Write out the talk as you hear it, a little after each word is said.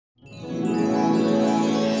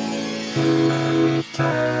So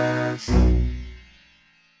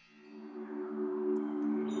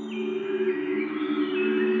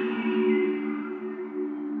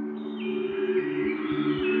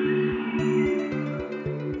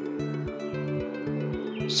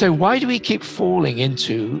why do we keep falling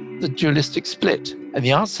into the dualistic split? And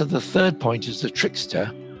the answer to the third point is the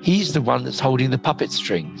trickster. He's the one that's holding the puppet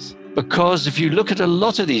strings. Because if you look at a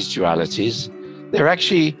lot of these dualities, they're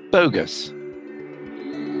actually bogus.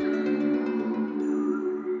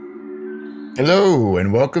 Hello,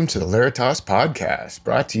 and welcome to the Hilaritas Podcast,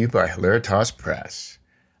 brought to you by Hilaritas Press.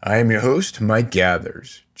 I am your host, Mike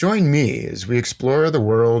Gathers. Join me as we explore the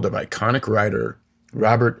world of iconic writer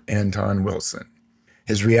Robert Anton Wilson,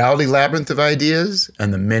 his reality labyrinth of ideas,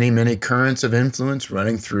 and the many, many currents of influence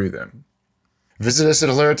running through them. Visit us at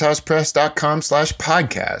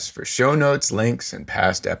hilaritaspress.com/podcast for show notes, links, and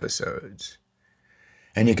past episodes.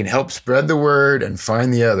 And you can help spread the word and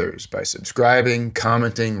find the others by subscribing,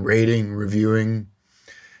 commenting, rating, reviewing.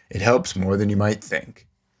 It helps more than you might think.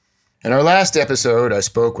 In our last episode, I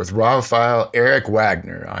spoke with Rawfile Eric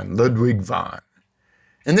Wagner on Ludwig van.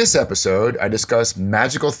 In this episode, I discuss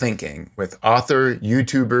magical thinking with author,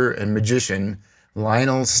 YouTuber, and magician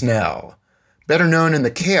Lionel Snell, better known in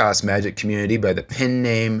the chaos magic community by the pen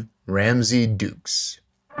name Ramsey Dukes.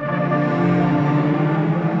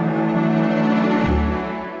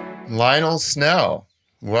 Lionel Snell,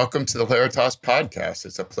 welcome to the Hilaritas Podcast.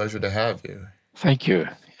 It's a pleasure to have you. Thank you.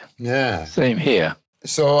 Yeah. Same here.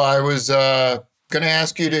 So I was going to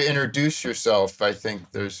ask you to introduce yourself. I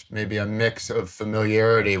think there's maybe a mix of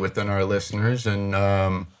familiarity within our listeners.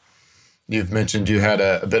 And you've mentioned you had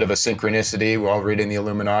a bit of a synchronicity while reading the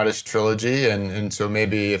Illuminatus trilogy. And so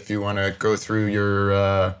maybe if you want to go through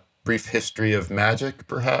your brief history of magic,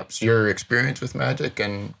 perhaps, your experience with magic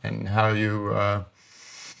and how you...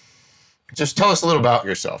 just tell us a little about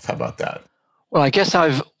yourself. How about that? Well, I guess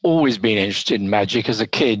I've always been interested in magic as a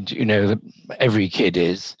kid, every kid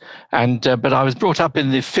is. And but I was brought up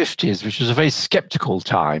in the 50s, which was a very skeptical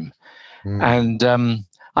time. And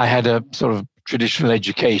I had a sort of traditional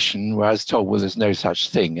education where I was told, well, there's no such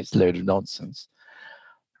thing. It's a load of nonsense.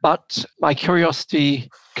 But my curiosity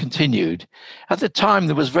continued. At the time,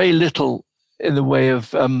 there was very little in the way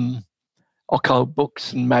of occult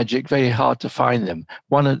books and magic, very hard to find them.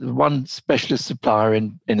 One specialist supplier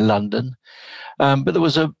in London, but there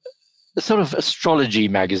was a sort of astrology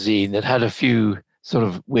magazine that had a few sort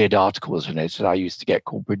of weird articles in it that I used to get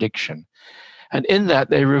called Prediction. And in that,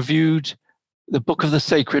 they reviewed the Book of the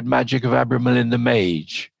Sacred Magic of Abramelin the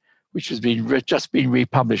Mage, which has just been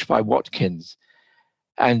republished by Watkins.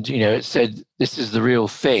 And, it said, this is the real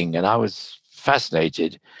thing. And I was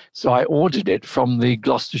fascinated. So I ordered it from the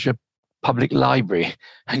Gloucestershire Public Library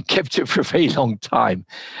and kept it for a very long time.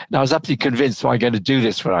 And I was absolutely convinced, I'm going to do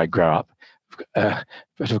this when I grow up.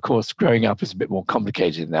 But of course, growing up is a bit more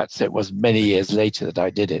complicated than that. So it was many years later that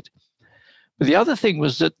I did it. But the other thing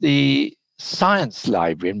was that the science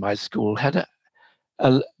library in my school had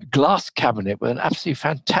a glass cabinet with an absolutely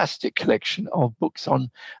fantastic collection of books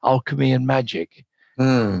on alchemy and magic.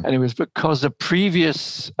 And it was because a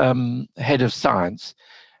previous head of science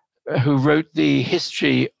who wrote the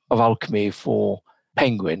history of alchemy for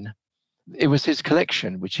Penguin, it was his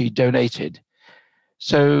collection, which he donated.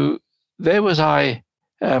 So there was I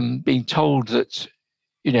being told that,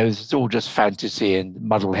 it's all just fantasy and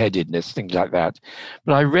muddle-headedness, things like that.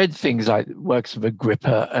 But I read things like works of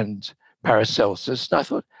Agrippa and Paracelsus, and I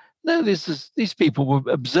thought, no, these people were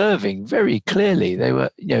observing very clearly. They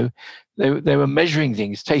were, they were measuring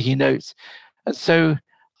things, taking notes. And so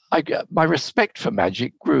my respect for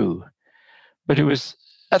magic grew. But it was,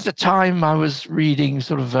 at the time, I was reading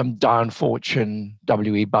sort of Dion Fortune,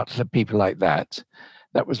 W.E. Butler, people like that.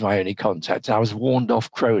 That was my only contact. I was warned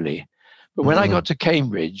off Crowley. But when I got to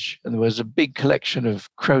Cambridge, and there was a big collection of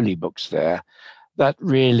Crowley books there, that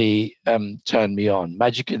really turned me on.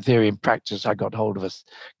 Magic in Theory and Practice, I got hold of a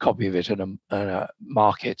copy of it in a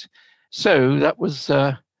market. So that was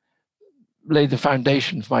laid the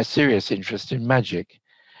foundation for my serious interest in magic.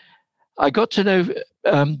 I got to know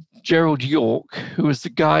Gerald York, who was the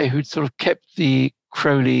guy who'd sort of kept the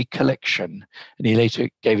Crowley collection, and he later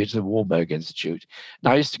gave it to the Warburg Institute.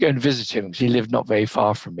 And I used to go and visit him because he lived not very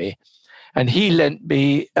far from me. And he lent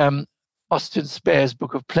me Austin Spare's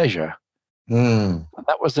Book of Pleasure. And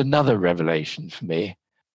that was another revelation for me.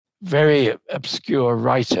 Very obscure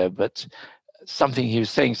writer, but he was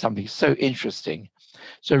saying something so interesting.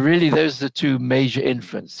 So really, those are the two major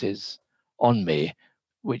influences on me,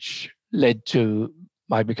 which led to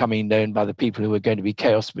my becoming known by the people who were going to be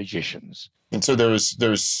chaos magicians. And so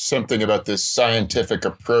there's something about this scientific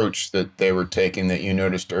approach that they were taking that you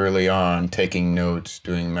noticed early on, taking notes,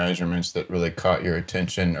 doing measurements, that really caught your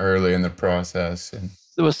attention early in the process. And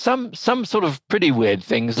There were some sort of pretty weird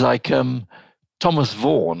things like Thomas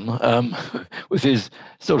Vaughan with his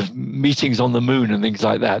sort of meetings on the moon and things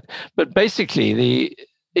like that. But basically,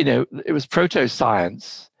 it was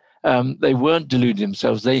proto-science. They weren't deluding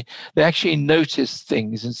themselves. They actually noticed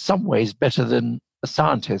things in some ways better than a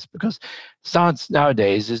scientist, because science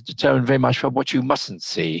nowadays is determined very much by what you mustn't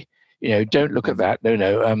see. Don't look at that.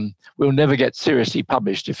 No. We'll never get seriously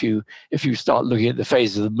published if you start looking at the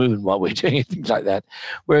phase of the moon while we're doing things like that.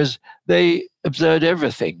 Whereas they observed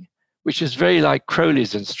everything, which is very like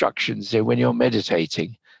Crowley's instructions. When you're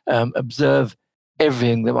meditating, observe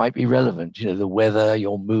everything that might be relevant. The weather,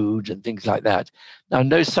 your mood, and things like that. Now,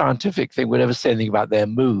 no scientific thing would ever say anything about their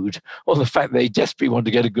mood or the fact they desperately want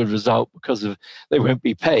to get a good result because they won't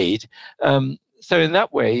be paid. So in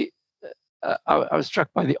that way, I was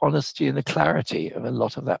struck by the honesty and the clarity of a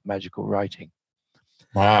lot of that magical writing.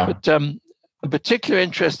 Wow. But a particular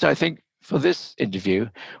interest, I think, for this interview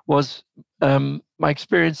was my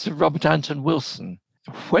experience of Robert Anton Wilson.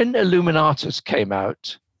 When Illuminatus came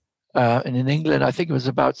out, and in England, I think it was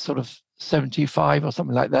about sort of 75 or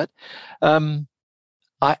something like that,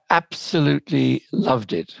 I absolutely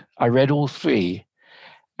loved it. I read all three,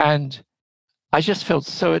 and I just felt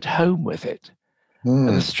so at home with it. And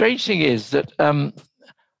the strange thing is that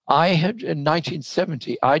I had, in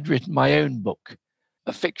 1970, I'd written my own book,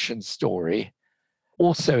 a fiction story,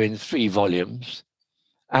 also in 3 volumes.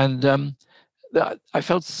 And I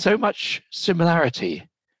felt so much similarity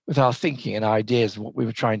with our thinking and ideas and what we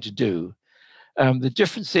were trying to do. The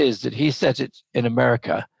difference is that he set it in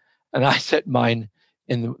America, and I set mine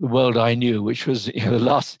in the world I knew, which was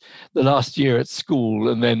the last year at school,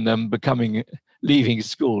 and then leaving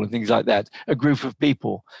school and things like that, a group of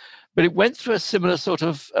people. But it went through a similar sort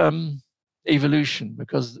of evolution,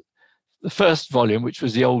 because the first volume, which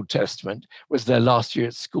was the Old Testament, was their last year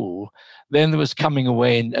at school. Then there was coming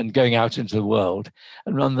away and going out into the world.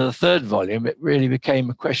 And on the third volume, it really became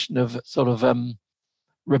a question of sort of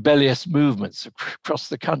rebellious movements across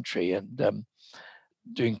the country and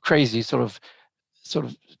doing crazy sort of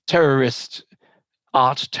terrorist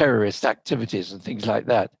activities and things like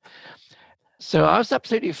that. So I was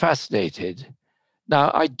absolutely fascinated.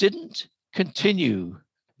 Now, I didn't continue.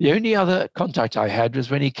 The only other contact I had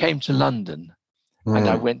was when he came to London, and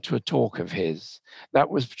I went to a talk of his.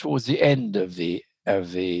 That was towards the end of the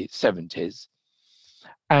 70s.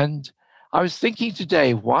 And I was thinking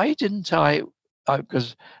today, why didn't I,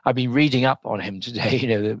 because I've been reading up on him today,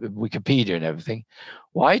 the Wikipedia and everything,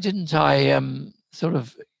 why didn't I sort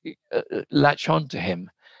of latch on to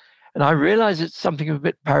him? And I realize it's something a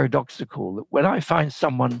bit paradoxical, that when I find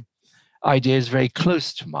someone ideas very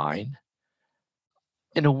close to mine,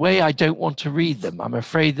 in a way, I don't want to read them. I'm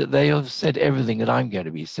afraid that they have said everything that I'm going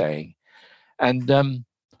to be saying. And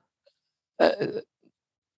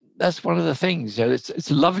that's one of the things.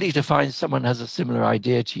 It's lovely to find someone has a similar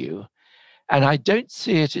idea to you. And I don't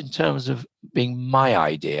see it in terms of being my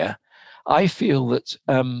idea. I feel that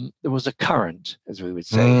there was a current, as we would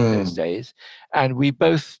say in those days, and we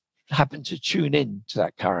both happened to tune in to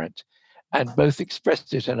that current and both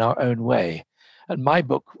expressed it in our own way. And my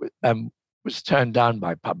book was turned down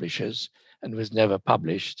by publishers and was never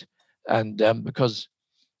published. And because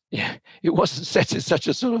it wasn't set in such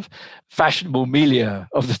a sort of fashionable milieu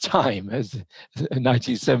of the time as in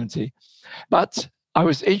 1970. But I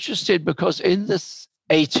was interested because in the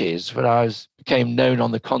 80s, when I became known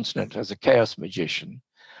on the continent as a chaos magician,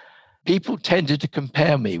 people tended to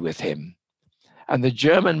compare me with him. And the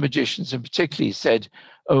German magicians in particular said,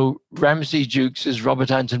 oh, Ramsay Jukes is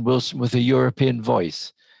Robert Anton Wilson with a European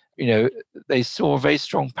voice. They saw a very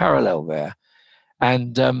strong parallel there.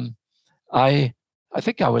 And I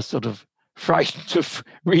think I was sort of frightened of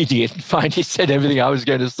reading it and finally said everything I was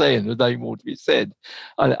going to say and there's nothing more to be said.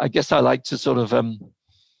 I guess I like to sort of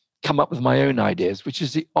come up with my own ideas, which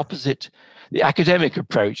is the opposite. The academic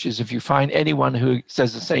approach is if you find anyone who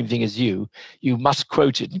says the same thing as you must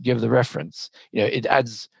quote it and give the reference. It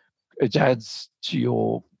adds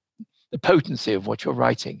to the potency of what you're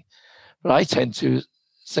writing. But I tend to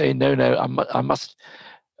say, no, I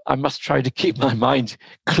must try to keep my mind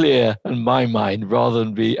clear and my mind rather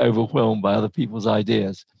than be overwhelmed by other people's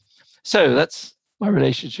ideas. So that's my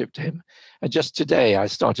relationship to him. And just today I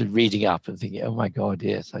started reading up and thinking, oh my God,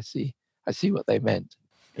 yes, I see what they meant.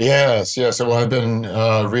 Yes. Well, I've been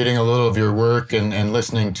reading a little of your work and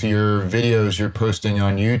listening to your videos you're posting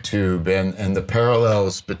on YouTube, and the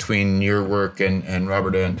parallels between your work and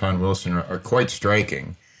Robert Anton Wilson are quite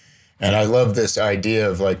striking. And I love this idea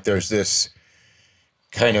of like there's this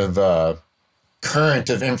kind of current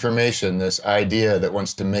of information, this idea that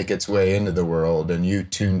wants to make its way into the world, and you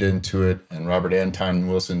tuned into it, and Robert Anton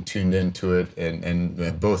Wilson tuned into it,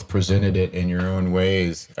 and both presented it in your own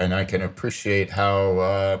ways. And I can appreciate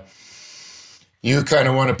how you kind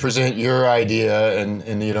of want to present your idea,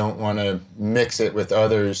 and you don't want to mix it with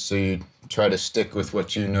others, so you try to stick with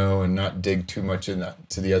what you know and not dig too much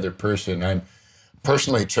into the other person. I'm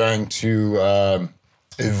personally trying to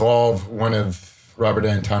evolve one of Robert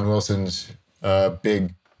Anton Wilson's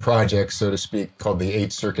big projects, so to speak, called the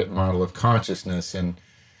Eighth Circuit Model of Consciousness. And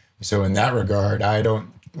so in that regard, I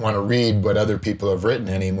don't want to read what other people have written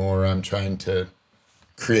anymore. I'm trying to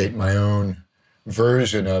create my own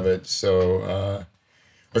version of it. So,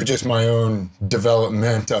 or just my own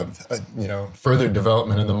development of, further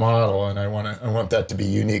development of the model. And I want that to be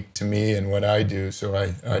unique to me and what I do. So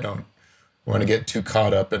I don't want to get too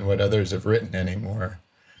caught up in what others have written anymore.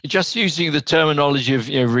 Just using the terminology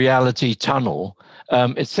of reality tunnel,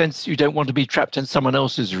 it's sense you don't want to be trapped in someone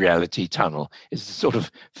else's reality tunnel. It's the sort of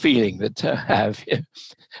feeling that I have.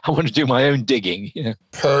 I want to do my own digging.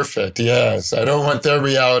 Perfect. Yes. I don't want their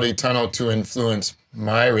reality tunnel to influence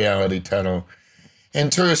my reality tunnel.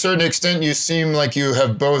 And to a certain extent, you seem like you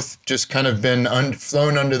have both just kind of been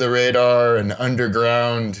flown under the radar and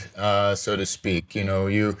underground, so to speak.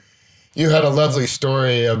 You had a lovely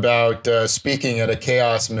story about speaking at a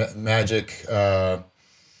chaos magic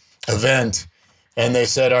event, and they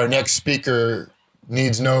said our next speaker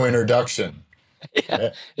needs no introduction.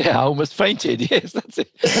 Yeah, I almost fainted. Yes, that's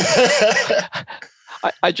it.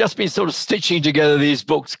 I'd just been sort of stitching together these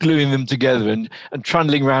books, gluing them together, and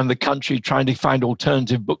trundling around the country trying to find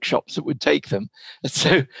alternative bookshops that would take them. And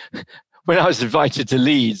so when I was invited to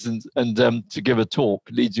Leeds and to give a talk,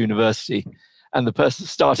 Leeds University, and the person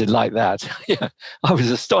started like that, I was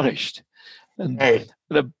astonished. And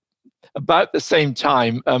about the same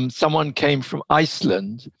time, someone came from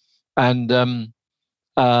Iceland and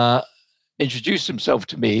introduced himself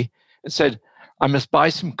to me and said, I must buy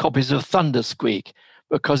some copies of Thundersqueak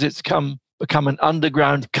because it's become an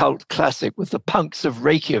underground cult classic with the punks of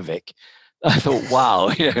Reykjavik. I thought, wow,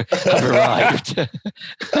 I've arrived.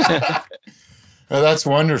 Well, that's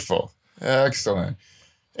wonderful. Excellent.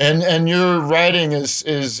 And your writing is,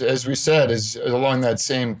 as we said, is along that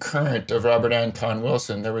same current of Robert Anton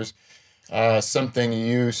Wilson. There was something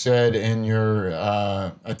you said in your,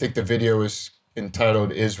 I think the video was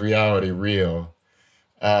entitled, Is Reality Real?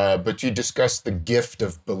 But you discussed the gift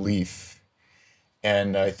of belief.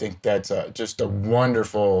 And I think that's just a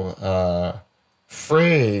wonderful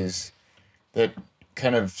phrase that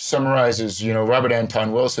kind of summarizes, Robert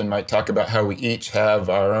Anton Wilson might talk about how we each have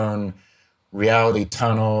our own reality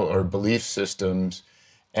tunnel or belief systems,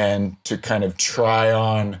 and to kind of try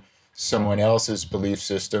on someone else's belief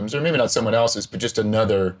systems, or maybe not someone else's, but just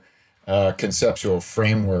another conceptual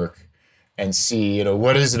framework, and see,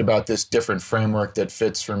 what is it about this different framework that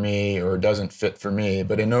fits for me or doesn't fit for me.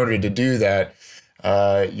 But in order to do that,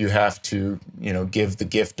 you have to, give the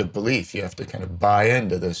gift of belief. You have to kind of buy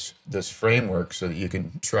into this framework so that you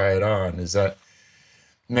can try it on. Does that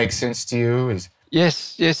make sense to you?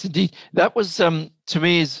 Yes, indeed. That was, to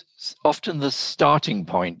me, is often the starting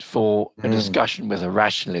point for a discussion with a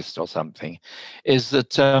rationalist or something, is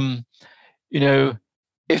that,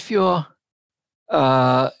 if you're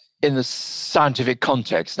in the scientific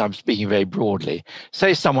context, and I'm speaking very broadly,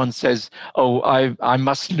 say someone says, oh, I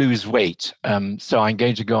must lose weight, so I'm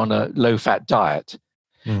going to go on a low-fat diet.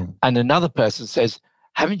 And another person says,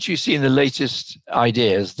 haven't you seen the latest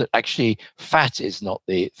ideas that actually fat is not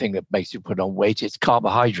the thing that makes you put on weight, it's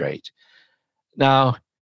carbohydrate? Now,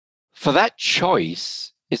 for that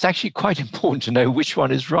choice, it's actually quite important to know which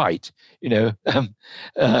one is right. It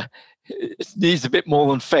needs a bit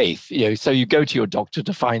more than faith, so you go to your doctor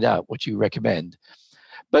to find out what you recommend.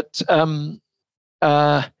 But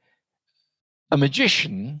a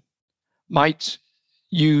magician might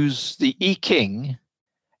use the I Ching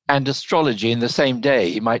and astrology in the same day.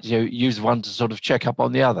 He might use one to sort of check up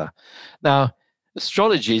on the other. Now,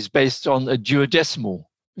 astrology is based on a duodecimal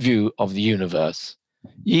view of the universe.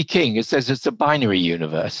 I Ching, it says it's a binary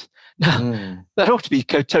universe. Now, that ought to be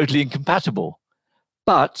totally incompatible.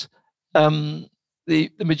 But the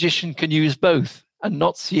magician can use both and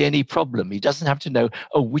not see any problem. He doesn't have to know,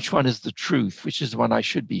 which one is the truth, which is the one I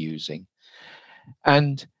should be using.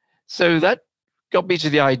 And so that got me to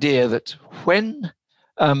the idea that when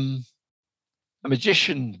a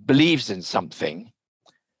magician believes in something,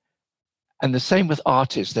 and the same with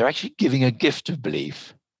artists, they're actually giving a gift of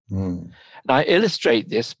belief. And I illustrate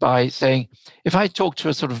this by saying, if I talk to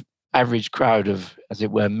a sort of average crowd of, as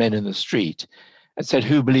it were, men in the street and said,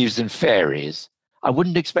 who believes in fairies? I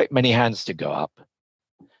wouldn't expect many hands to go up.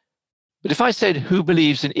 But if I said, who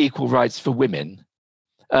believes in equal rights for women?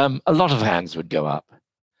 A lot of hands would go up.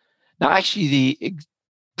 Now, actually, the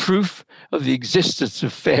proof of the existence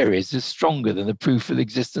of fairies is stronger than the proof of the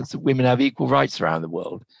existence that women have equal rights around the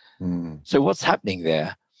world. So what's happening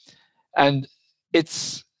there? And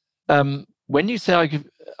it's when you say,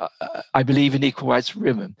 I believe in equal rights for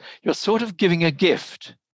women, you're sort of giving a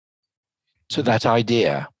gift to that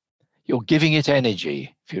idea. You're giving it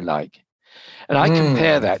energy, if you like. And I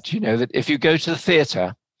compare that, that if you go to the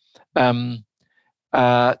theatre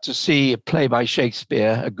to see a play by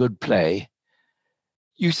Shakespeare, a good play,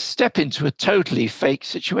 you step into a totally fake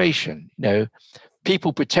situation.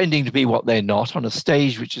 People pretending to be what they're not on a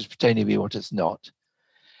stage which is pretending to be what it's not.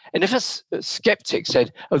 And if a skeptic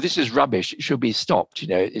said, oh, this is rubbish, it should be stopped,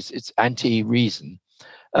 it's anti-reason,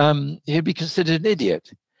 he'd be considered an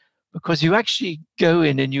idiot, because you actually go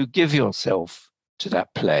in and you give yourself to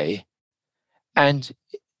that play. And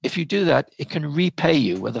if you do that, it can repay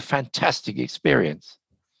you with a fantastic experience.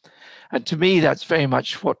 And to me, that's very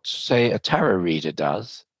much what, say, a tarot reader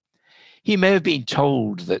does. He may have been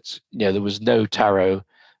told that there was no tarot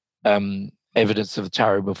evidence of the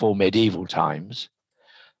tarot before medieval times,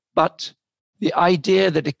 but the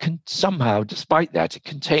idea that it can somehow, despite that, it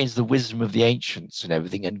contains the wisdom of the ancients and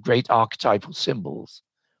everything and great archetypal symbols.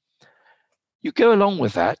 You go along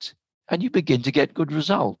with that and you begin to get good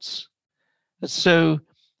results. So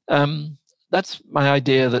that's my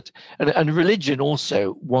idea that, and religion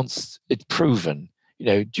also wants it proven.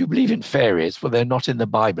 Do you believe in fairies? Well, they're not in the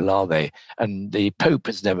Bible, are they? And the Pope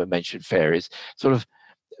has never mentioned fairies. Sort of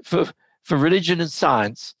for religion and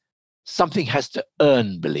science, something has to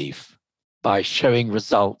earn belief by showing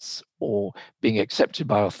results or being accepted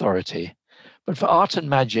by authority. But for art and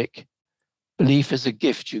magic, belief is a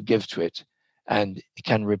gift you give to it, and it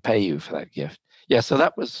can repay you for that gift. Yeah, so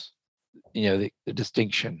that was, the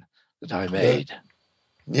distinction that I made.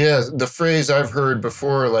 Yeah, the phrase I've heard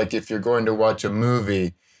before, like if you're going to watch a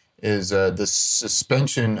movie, is the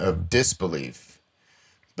suspension of disbelief.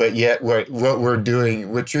 But yet, what you're doing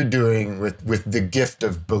with the gift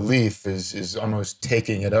of belief is almost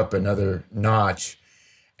taking it up another notch.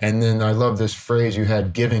 And then I love this phrase you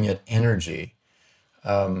had, giving it energy.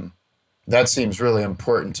 That seems really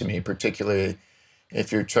important to me, particularly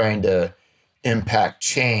if you're trying to impact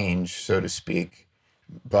change, so to speak.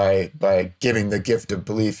 By giving the gift of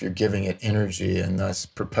belief, you're giving it energy and thus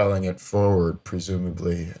propelling it forward,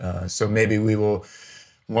 presumably. So maybe we will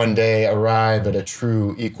one day arrive at a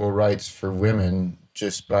true equal rights for women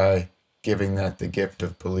just by giving that the gift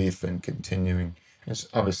of belief and continuing. It's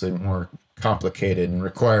obviously more complicated and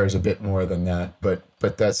requires a bit more than that, but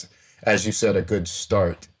that's, as you said, a good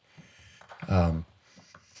start.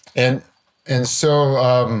 And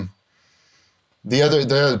so the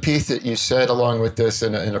other piece that you said along with this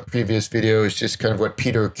in a previous video is just kind of what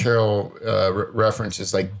Peter Carroll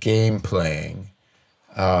references, like game playing,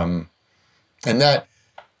 and that.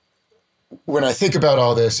 When I think about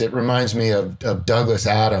all this, it reminds me of Douglas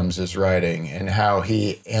Adams' writing and how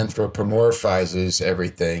he anthropomorphizes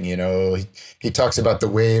everything. He talks about the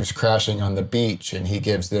waves crashing on the beach, and he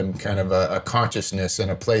gives them kind of a consciousness and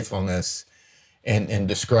a playfulness in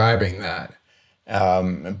describing that.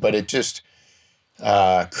 But it just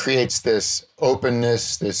creates this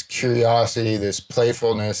openness, this curiosity, this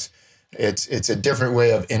playfulness. It's a different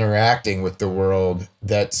way of interacting with the world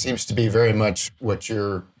that seems to be very much what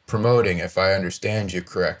you're promoting, if I understand you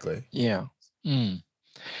correctly. Yeah.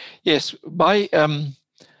 Yes.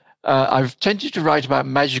 I've tended to write about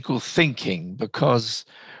magical thinking because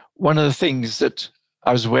one of the things that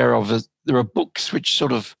I was aware of is there are books which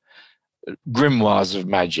sort of grimoires of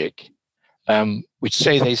magic, which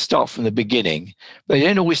say they start from the beginning. But they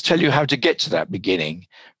don't always tell you how to get to that beginning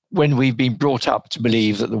when we've been brought up to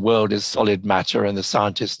believe that the world is solid matter and the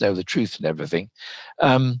scientists know the truth and everything.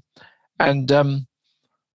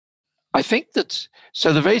 I think that,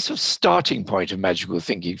 so the very sort of starting point of magical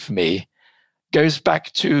thinking for me goes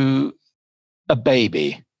back to a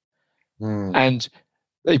baby. And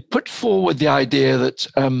they put forward the idea that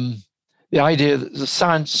the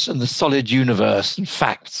science and the solid universe and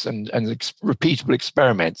facts and repeatable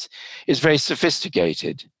experiments is very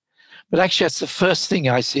sophisticated. But actually, that's the first thing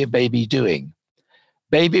I see a baby doing.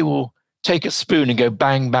 Baby will take a spoon and go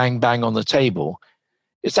bang, bang, bang on the table.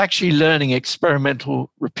 It's actually learning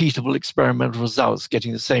repeatable experimental results,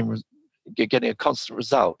 getting a constant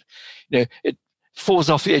result. It falls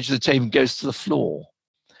off the edge of the table and goes to the floor.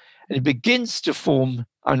 And it begins to form,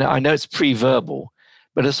 I know it's pre-verbal,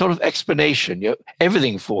 but a sort of explanation.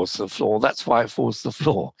 Everything falls to the floor. That's why it falls to the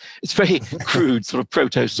floor. It's very crude, sort of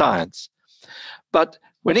proto-science. But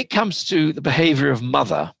when it comes to the behavior of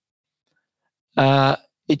mother,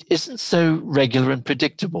 it isn't so regular and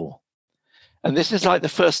predictable. And this is like the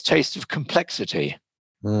first taste of complexity.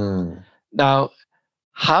 Now,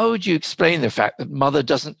 how would you explain the fact that mother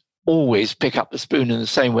doesn't always pick up the spoon in the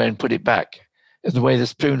same way and put it back, as the way the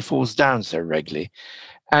spoon falls down so regularly?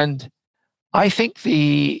 And I think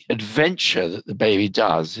the adventure that the baby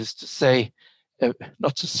does is to say,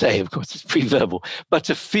 not to say, of course, it's pre-verbal, but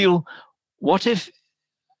to feel, what if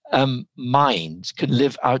mind can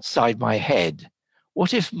live outside my head?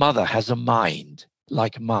 What if mother has a mind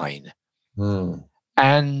like mine?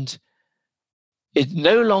 And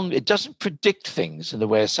it doesn't predict things in the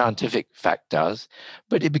way a scientific fact does,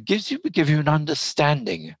 but it give you an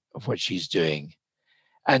understanding of what she's doing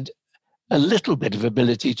and a little bit of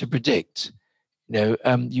ability to predict.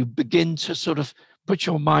 You begin to sort of put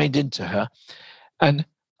your mind into her. And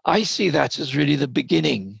I see that as really the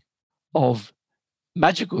beginning of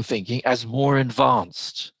magical thinking as more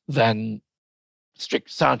advanced than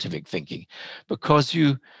strict scientific thinking, because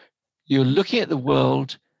you're looking at the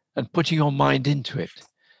world and putting your mind into it.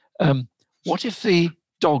 What if the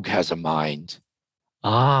dog has a mind?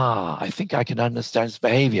 I think I can understand its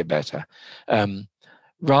behavior better.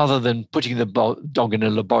 Rather than putting the dog in a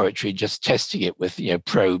laboratory, just testing it with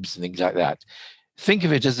probes and things like that. Think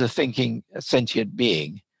of it as a thinking, sentient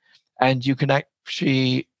being, and you can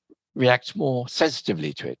actually react more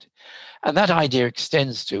sensitively to it. And that idea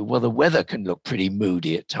extends to, well, the weather can look pretty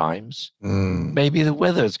moody at times. Maybe the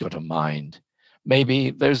weather's got a mind.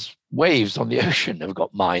 Maybe those waves on the ocean have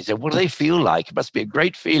got minds. And what do they feel like? It must be a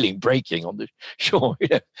great feeling breaking on the shore,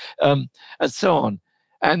 and so on.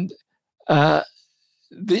 And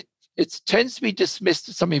it tends to be dismissed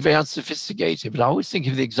as something very unsophisticated, but I always think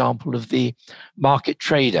of the example of the market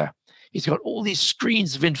trader. He's got all these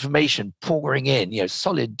screens of information pouring in,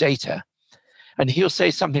 solid data. And he'll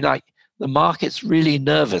say something like, the market's really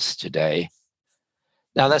nervous today.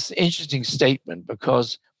 Now, that's an interesting statement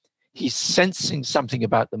because he's sensing something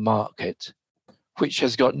about the market which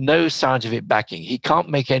has got no scientific backing. He can't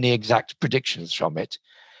make any exact predictions from it.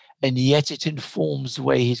 And yet it informs the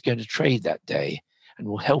way he's going to trade that day and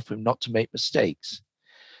will help him not to make mistakes.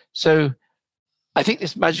 So I think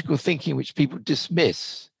this magical thinking, which people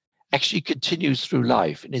dismiss, actually continues through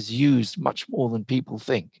life and is used much more than people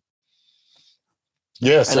think.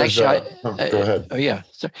 Yes. And actually, go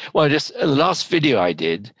ahead. Just the last video I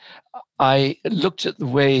did, I looked at the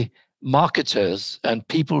way marketers and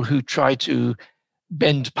people who try to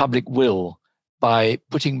bend public will by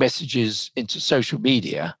putting messages into social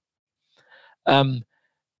media.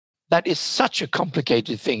 That is such a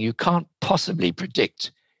complicated thing. You can't possibly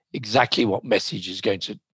predict exactly what message is going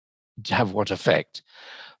to have what effect.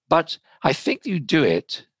 But I think you do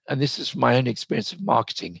it, and this is my own experience of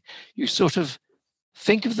marketing, you sort of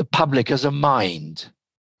think of the public as a mind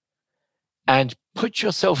and put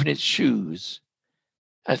yourself in its shoes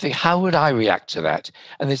and think, how would I react to that?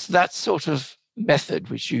 And it's that sort of method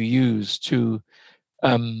which you use to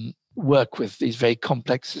work with these very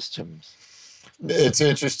complex systems. It's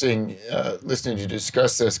interesting listening to you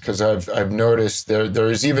discuss this because I've noticed there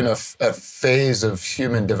is even a phase of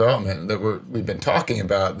human development that we've been talking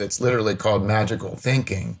about that's literally called magical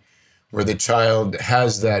thinking, where the child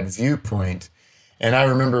has that viewpoint. And I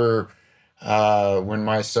remember when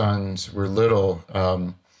my sons were little,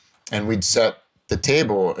 and we'd set the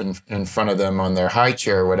table in front of them on their high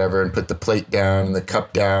chair or whatever and put the plate down and the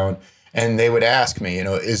cup down, and they would ask me,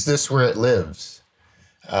 is this where it lives?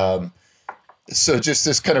 So just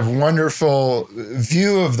this kind of wonderful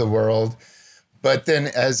view of the world. But then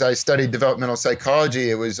as I studied developmental psychology,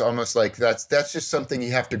 it was almost like that's just something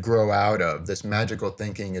you have to grow out of. This magical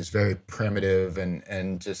thinking is very primitive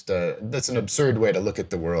and just that's an absurd way to look at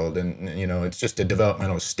the world. And, it's just a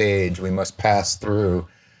developmental stage we must pass through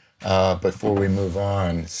before we move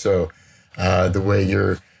on. So the way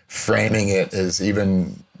you're framing it is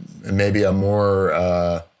even maybe a more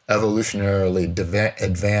evolutionarily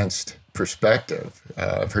advanced perspective.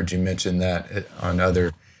 I've heard you mention that on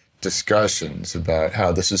other discussions about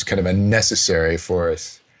how this is kind of a necessary for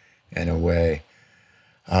us in a way.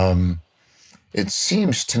 It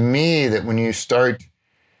seems to me that when you start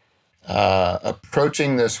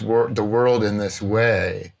approaching the world in this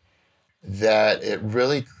way, that it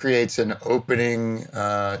really creates an opening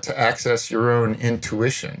to access your own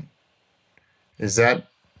intuition. Does that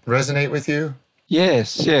resonate with you?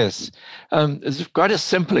 Yes. There's quite a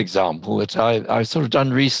simple example that I've sort of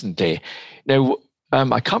done recently.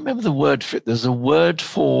 I can't remember the word for it. There's a word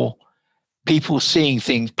for people seeing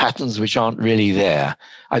things, patterns which aren't really there.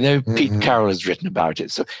 I know Pete Carroll has written about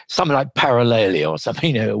it. So something like parallelia or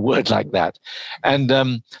something, a word like that.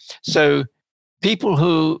 And so people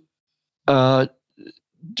who are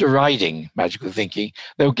deriding magical thinking,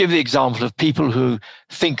 they'll give the example of people who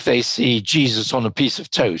think they see Jesus on a piece of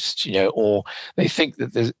toast, or they think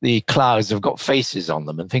that the clouds have got faces on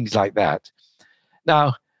them and things like that.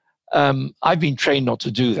 Now, I've been trained not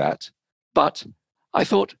to do that, but I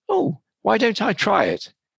thought, why don't I try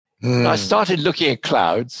it? And I started looking at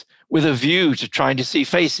clouds with a view to trying to see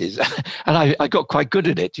faces. And I got quite good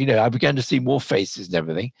at it. I began to see more faces and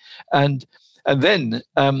everything. And then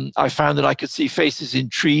I found that I could see faces in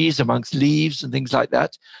trees amongst leaves and things like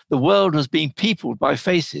that. The world was being peopled by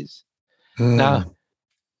faces. Now,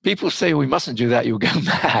 people say, we mustn't do that, you'll go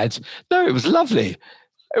mad. No, it was lovely.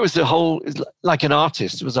 It was like an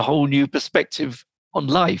artist, it was a whole new perspective on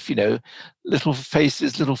life, little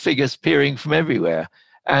faces, little figures peering from everywhere.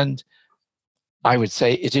 And I would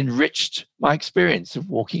say it enriched my experience of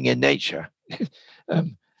walking in nature,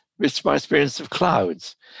 enriched my experience of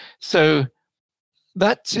clouds. So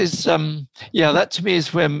that is, that to me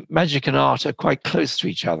is where magic and art are quite close to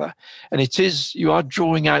each other. And you are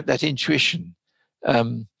drawing out that intuition.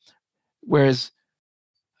 Whereas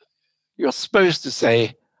you're supposed to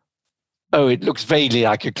say, it looks vaguely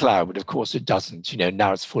like a cloud, but of course it doesn't.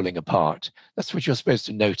 Now it's falling apart. That's what you're supposed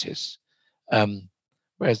to notice.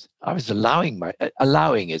 Whereas I was allowing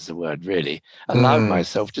is the word really, allowed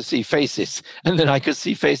myself to see faces, and then I could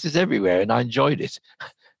see faces everywhere, and I enjoyed it.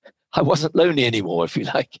 I wasn't lonely anymore, if you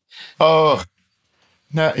like. Oh,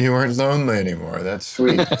 no, you weren't lonely anymore. That's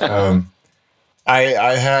sweet.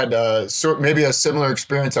 I had maybe a similar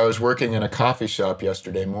experience. I was working in a coffee shop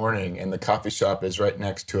yesterday morning, and the coffee shop is right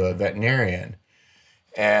next to a veterinarian.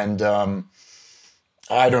 And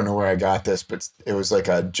I don't know where I got this, but it was like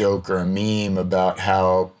a joke or a meme about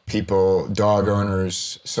how dog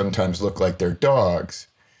owners sometimes look like their dogs.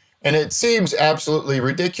 And it seems absolutely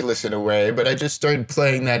ridiculous in a way, but I just started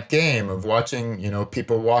playing that game of watching,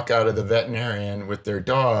 people walk out of the veterinarian with their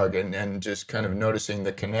dog and just kind of noticing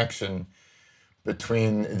the connection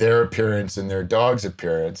between their appearance and their dog's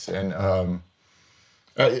appearance. And,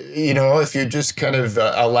 if you just kind of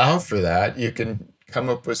allow for that, you can come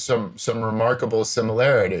up with some remarkable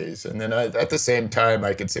similarities. And then at the same time,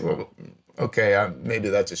 I could say, well, okay, maybe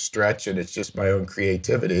that's a stretch and it's just my own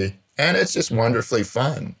creativity. And it's just wonderfully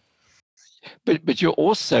fun. But you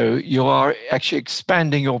are actually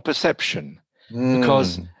expanding your perception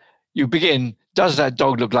because you begin, does that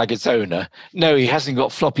dog look like its owner? No, he hasn't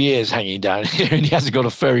got floppy ears hanging down here and he hasn't got a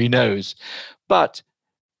furry nose. But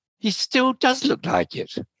he still does look like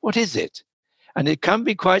it. What is it? And it can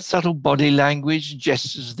be quite subtle body language,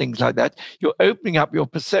 gestures, things like that. You're opening up your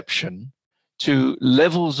perception to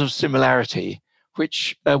levels of similarity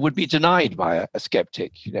which would be denied by a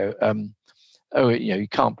skeptic, you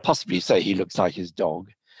can't possibly say he looks like his dog.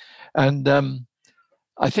 And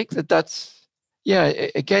I think that's,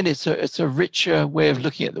 again, it's a richer way of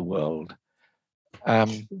looking at the world.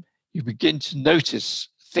 You begin to notice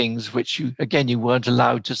things which you weren't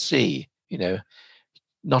allowed to see,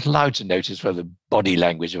 not allowed to notice whether the body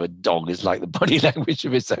language of a dog is like the body language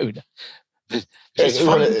of its owner. It's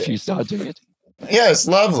fun if you start doing it. Yeah, it's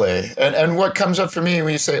lovely. And what comes up for me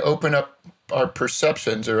when you say open up our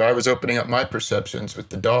perceptions, or I was opening up my perceptions with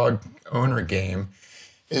the dog owner game,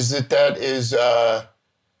 is that is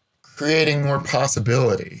creating more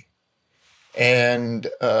possibility. And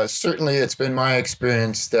certainly it's been my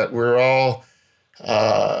experience that we're all,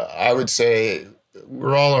 I would say,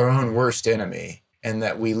 we're all our own worst enemy, and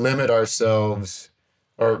that we limit ourselves,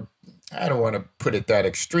 or I don't want to put it that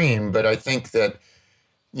extreme, but I think that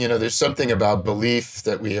there's something about belief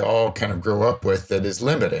that we all kind of grow up with that is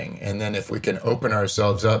limiting. And then if we can open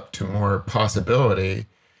ourselves up to more possibility,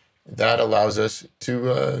 that allows us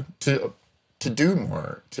to do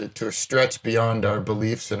more, to stretch beyond our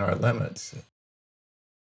beliefs and our limits.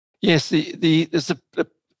 Yes, there's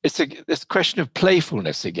this question of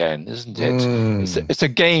playfulness again, isn't it? It's a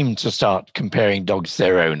game to start comparing dogs to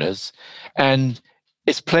their owners, and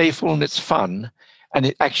it's playful and it's fun, and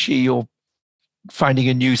it actually you're finding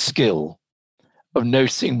a new skill of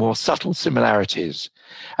noticing more subtle similarities.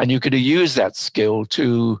 And you could use that skill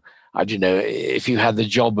to, I don't know, if you had the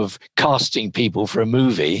job of casting people for a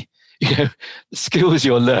movie, the skills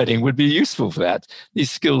you're learning would be useful for that. These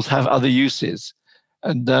skills have other uses.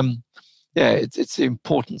 And it's the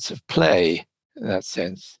importance of play in that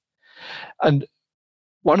sense. And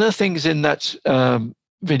one of the things in that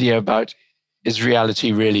video about is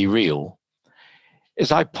reality really real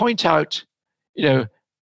is I point out,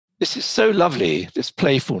 this is so lovely, this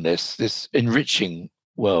playfulness, this enriching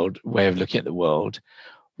way of looking at the world.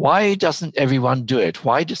 Why doesn't everyone do it?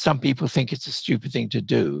 Why do some people think it's a stupid thing to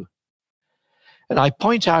do? And I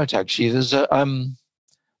point out, actually, there's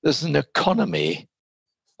an economy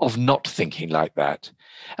of not thinking like that.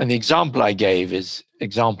 And the example I gave is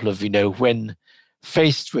example of, when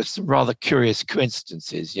faced with some rather curious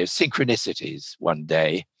coincidences, synchronicities one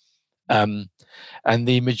day, and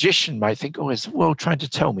the magician might think, oh, is the world trying to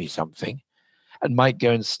tell me something? And might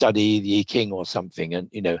go and study the I Ching or something,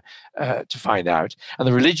 and to find out. And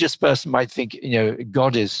the religious person might think,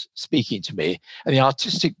 God is speaking to me, and the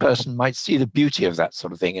artistic person might see the beauty of that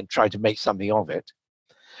sort of thing and try to make something of it.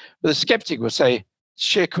 But the skeptic will say,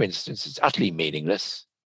 sheer coincidence, it's utterly meaningless.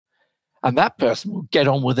 And that person will get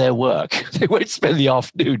on with their work. They won't spend the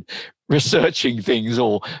afternoon researching things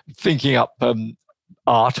or thinking up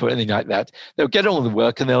art or anything like that. They'll get on with the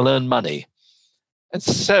work and they'll earn money. And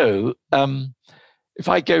so if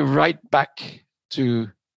I go right back to,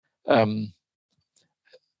 the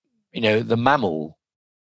mammal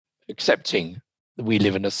accepting that we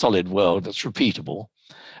live in a solid world that's repeatable,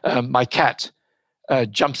 my cat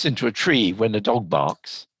jumps into a tree when the dog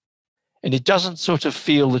barks, and it doesn't sort of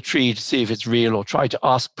feel the tree to see if it's real or try to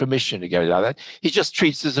ask permission to go like that. He just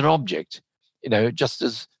treats it as an object, just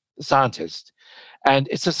as the scientist. And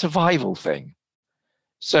it's a survival thing.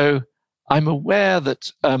 So I'm aware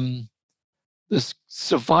that there's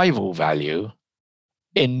survival value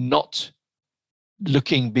in not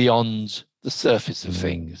looking beyond the surface of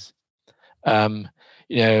things.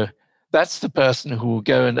 That's the person who will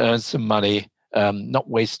go and earn some money, not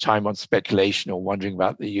waste time on speculation or wondering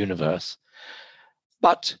about the universe.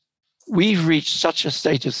 But we've reached such a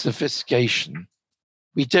state of sophistication,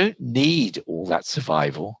 we don't need all that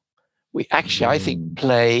survival. We actually, I think,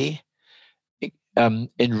 play,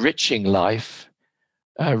 enriching life,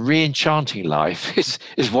 re-enchanting life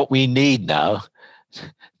is what we need now.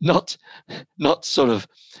 Not sort of,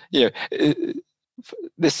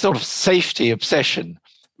 this sort of safety obsession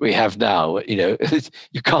we have now.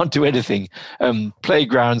 You can't do anything.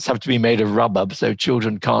 Playgrounds have to be made of rubber so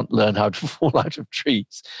children can't learn how to fall out of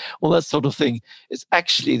trees. All that sort of thing. It's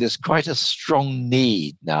actually, there's quite a strong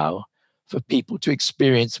need now for people to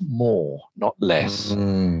experience more, not less.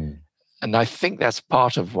 And I think that's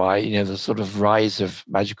part of why, the sort of rise of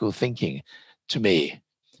magical thinking to me,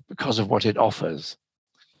 because of what it offers.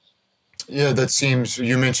 Yeah, that seems,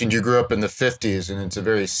 you mentioned you grew up in the 50s, and it's a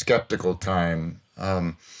very skeptical time.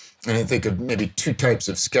 And I think of maybe two types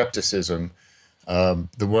of skepticism. The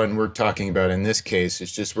one we're talking about in this case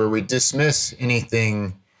is just where we dismiss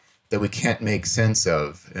anything that we can't make sense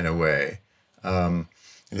of, in a way.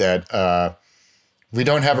 That we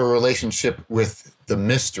don't have a relationship with the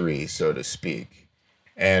mystery, so to speak.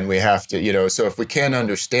 And we have to, so if we can't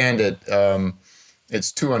understand it,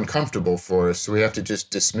 it's too uncomfortable for us. So we have to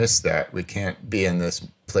just dismiss that. We can't be in this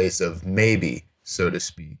place of maybe, so to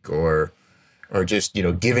speak, or just,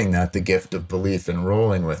 giving that the gift of belief and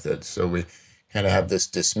rolling with it. So we kind of have this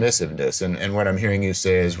dismissiveness. And what I'm hearing you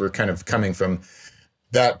say is we're kind of coming from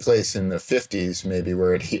that place in the 50s, maybe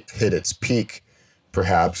where it hit its peak,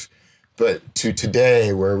 perhaps, but to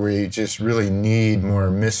today where we just really need more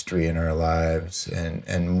mystery in our lives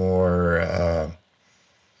and more, I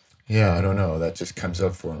don't know, that just comes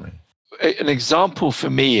up for me. An example for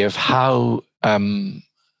me of how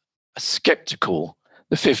skeptical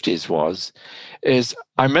the 50s was is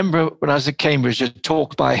I remember when I was at Cambridge, a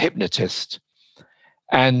talk by a hypnotist.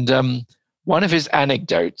 And one of his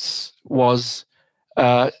anecdotes was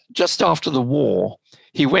just after the war,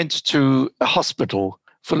 he went to a hospital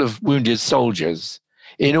full of wounded soldiers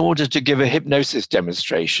in order to give a hypnosis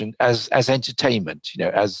demonstration as entertainment,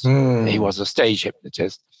 as he was a stage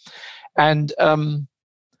hypnotist. And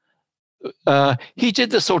he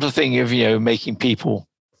did the sort of thing of, making people,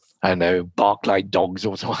 I don't know, bark like dogs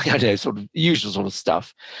or something, I don't know, sort of usual sort of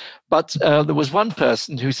stuff. But there was one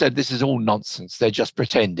person who said, this is all nonsense. They're just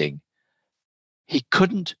pretending. He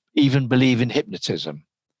couldn't even believe in hypnotism,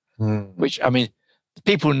 which, I mean,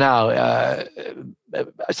 people now, I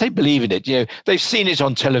say believe in it, they've seen it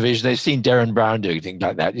on television, they've seen Derren Brown doing things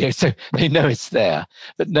like that, so they know it's there.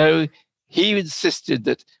 But no, he insisted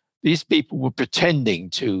that these people were pretending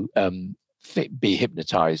to be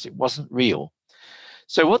hypnotized. It wasn't real.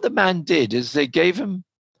 So what the man did is they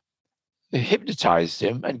hypnotized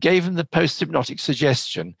him and gave him the post-hypnotic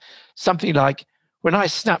suggestion, something like, when I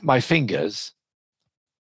snap my fingers,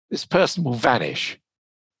 this person will vanish.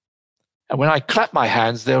 And when I clap my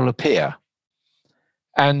hands, they'll appear.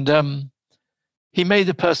 And he made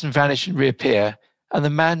the person vanish and reappear, and the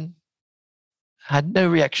man had no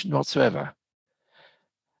reaction whatsoever.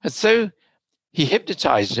 And so he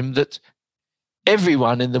hypnotized him that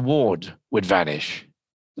everyone in the ward would vanish.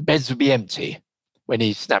 The beds would be empty when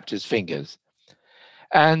he snapped his fingers.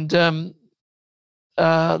 And the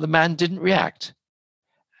man didn't react.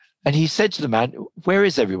 And he said to the man, "Where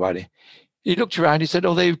is everybody?" He looked around, he said,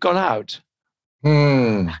 "Oh, they've gone out."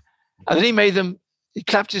 And then he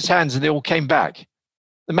clapped his hands and they all came back.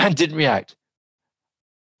 The man didn't react.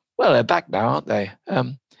 Well, they're back now, aren't they?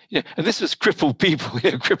 And this was crippled people,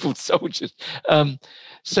 crippled soldiers.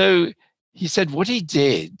 So he said what he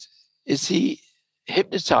did is he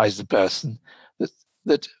hypnotized the person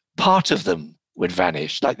that part of them would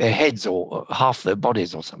vanish, like their heads or half their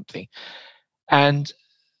bodies or something. And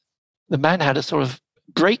the man had a sort of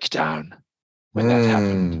breakdown when that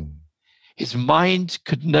happened. His mind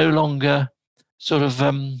could no longer sort of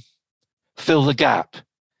fill the gap.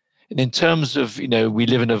 And in terms of, we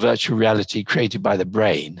live in a virtual reality created by the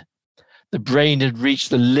brain had reached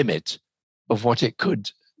the limit of what it could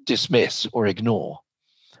dismiss or ignore.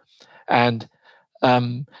 And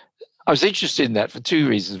I was interested in that for two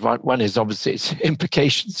reasons. One is obviously its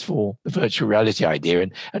implications for the virtual reality idea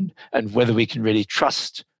and whether we can really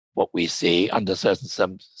trust what we see under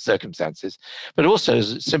certain circumstances, but also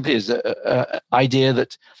simply as an idea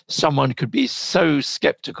that someone could be so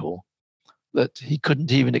skeptical that he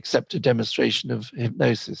couldn't even accept a demonstration of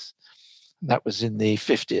hypnosis. And that was in the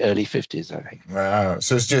early 50s, I think. Wow.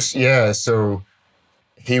 So it's just, so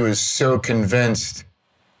he was so convinced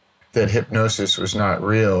that hypnosis was not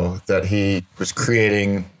real that he was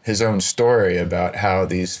creating his own story about how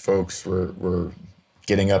these folks were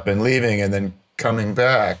getting up and leaving and then coming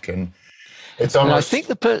back. And it's almost... And I think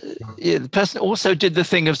the person also did the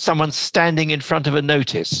thing of someone standing in front of a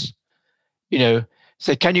notice,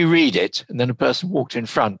 said, "Can you read it?" And then a person walked in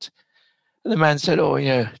front. And the man said, "Oh,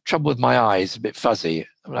 trouble with my eyes, a bit fuzzy,"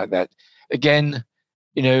 like that. Again,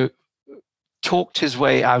 talked his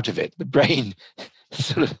way out of it. The brain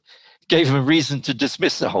sort of gave him a reason to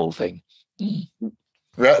dismiss the whole thing.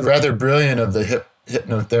 Rather brilliant of the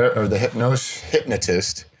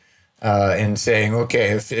hypnotist in saying, okay,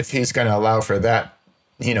 if he's going to allow for that,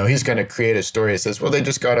 he's going to create a story that says, well, they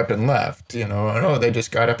just got up and left, oh, they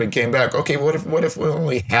just got up and came back. Okay, what if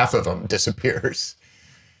only half of them disappears?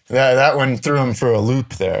 That one threw him for a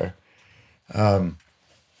loop there.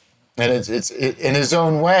 And it's in his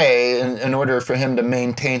own way, in order for him to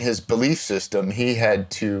maintain his belief system, he had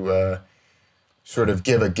to sort of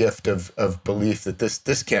give a gift of belief that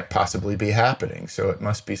this can't possibly be happening, so it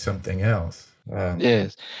must be something else.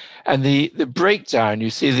 Yes. And the breakdown, you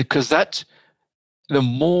see, because the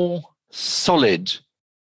more solid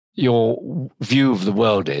your view of the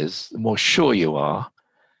world is, the more sure you are.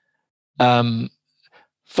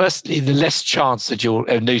 Firstly, the less chance that you'll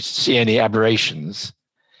see any aberrations.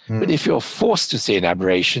 But if you're forced to see an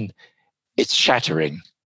aberration, it's shattering.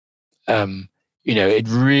 It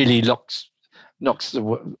really knocks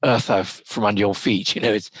the earth out from under your feet. So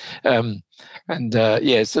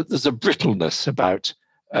there's a brittleness about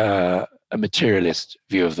a materialist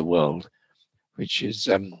view of the world, which is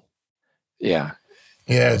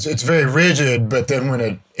it's very rigid, but then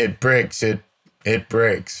when it breaks, it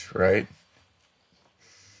breaks, right?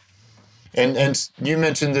 And you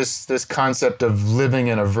mentioned this concept of living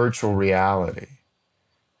in a virtual reality.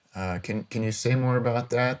 Can you say more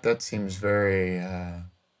about that? That seems very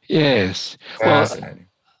yes fascinating. Well,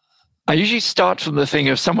 I usually start from the thing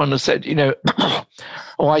of someone has said,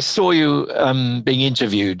 "Oh, I saw you being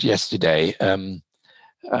interviewed yesterday," and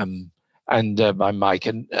by Mike,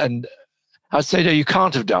 and I say, "No, you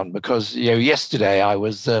can't have done, because yesterday I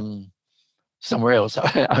was somewhere else.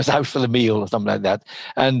 I was out for the meal or something like that,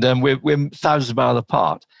 and we're thousands of miles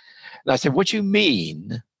apart." And I said, "What you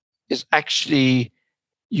mean is actually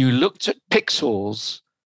you looked at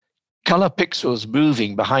color pixels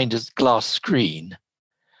moving behind a glass screen,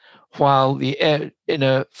 while the air, in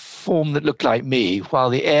a form that looked like me, while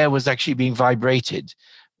the air was actually being vibrated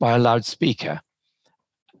by a loudspeaker.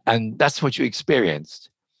 And that's what you experienced."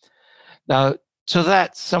 Now, to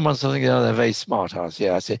that, someone's thinking, "Oh, they're very smart ass."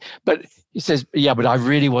 Yeah, I say, but he says, "Yeah, but I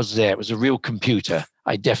really was there. It was a real computer.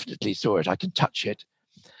 I definitely saw it. I can touch it."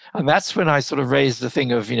 And that's when I sort of raised the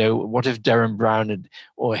thing of, what if Derren Brown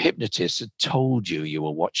or a hypnotist had told you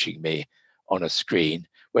were watching me on a screen,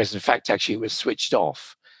 whereas in fact, actually it was switched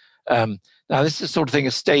off. Now, this is the sort of thing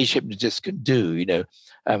a stage hypnotist can do,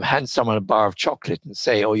 hand someone a bar of chocolate and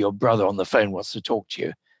say, "Oh, your brother on the phone wants to talk to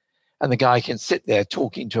you." And the guy can sit there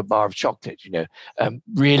talking to a bar of chocolate,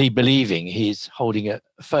 really believing he's holding a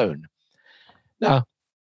phone. Now,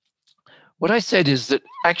 what I said is that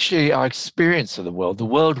actually our experience of the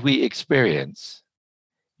world we experience,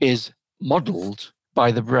 is modeled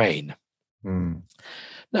by the brain. Mm.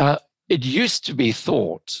 Now, it used to be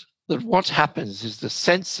thought that what happens is the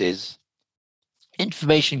senses,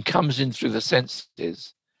 information comes in through the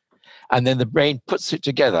senses, and then the brain puts it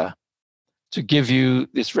together to give you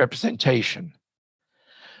this representation.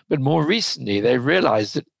 But more recently, they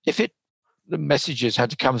realized that if the messages had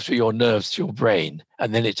to come through your nerves to your brain,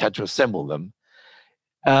 and then it had to assemble them,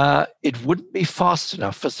 it wouldn't be fast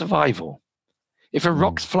enough for survival. If a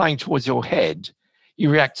rock's flying towards your head, you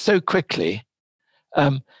react so quickly.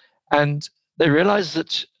 And they realized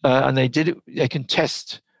that, and they can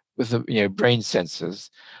test with the brain sensors,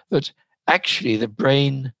 that actually the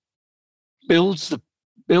brain builds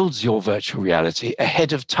your virtual reality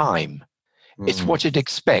ahead of time. It's what it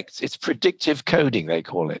expects. It's predictive coding, they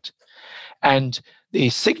call it. And the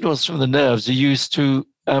signals from the nerves are used to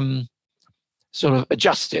sort of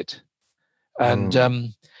adjust it.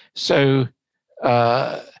 And so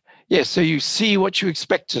you see what you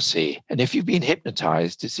expect to see. And if you've been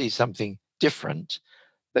hypnotized to see something different,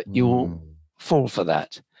 that you will fall for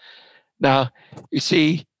that. Now, you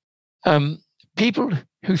see, people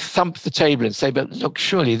who thump the table and say, but look,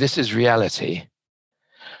 surely this is reality.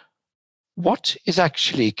 What is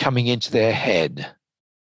actually coming into their head?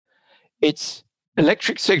 It's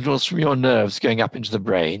electric signals from your nerves going up into the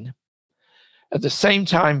brain. At the same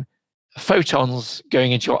time, photons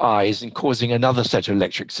going into your eyes and causing another set of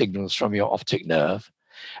electric signals from your optic nerve.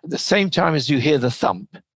 At the same time as you hear the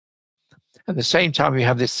thump, at the same time you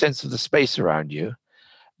have this sense of the space around you,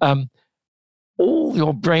 all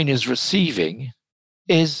your brain is receiving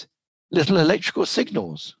is little electrical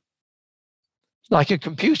signals. Like a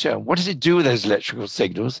computer. What does it do with those electrical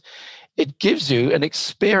signals? It gives you an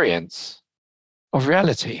experience of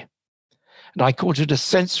reality. And I call it a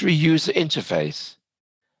sensory user interface.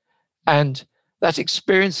 And that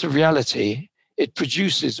experience of reality, it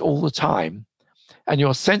produces all the time. And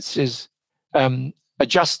your senses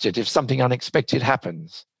adjust it if something unexpected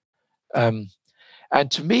happens. And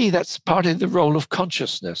to me, that's part of the role of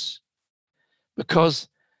consciousness. Because,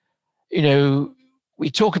 we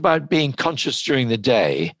talk about being conscious during the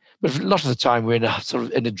day, but a lot of the time we're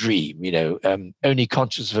in a dream, only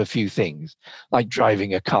conscious of a few things, like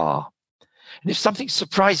driving a car. And if something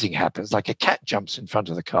surprising happens, like a cat jumps in front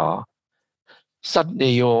of the car, suddenly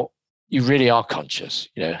you really are conscious,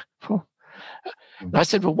 And I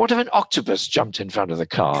said, well, what if an octopus jumped in front of the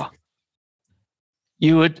car?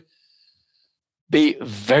 You would be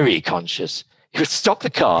very conscious. You would stop the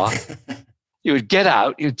car, you would get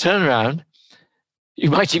out, you'd turn around, you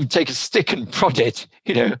might even take a stick and prod it,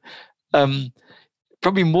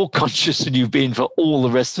 probably more conscious than you've been for all the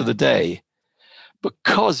rest of the day,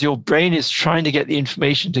 because your brain is trying to get the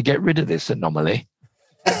information to get rid of this anomaly.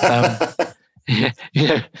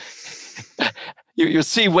 You'll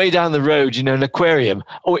see way down the road, an aquarium.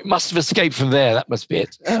 Oh, it must have escaped from there. That must be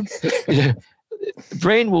it. The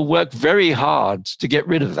brain will work very hard to get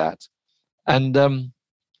rid of that. And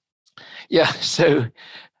so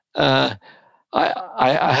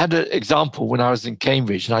I had an example when I was in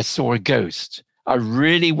Cambridge and I saw a ghost. I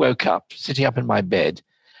really woke up, sitting up in my bed,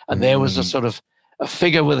 and there was a sort of a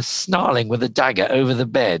figure with a snarling with a dagger over the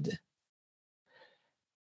bed.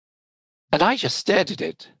 And I just stared at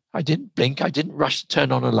it. I didn't blink. I didn't rush to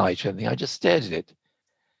turn on a light or anything. I just stared at it.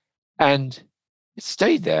 And it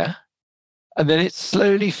stayed there. And then it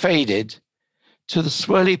slowly faded to the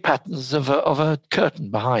swirly patterns of a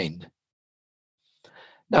curtain behind.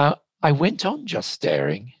 Now, I went on just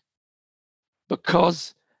staring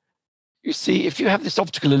because, you see, if you have this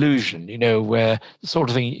optical illusion, where the sort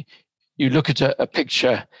of thing, you look at a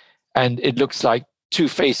picture and it looks like two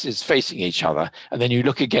faces facing each other, and then you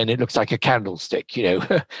look again, it looks like a candlestick,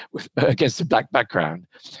 against a black background.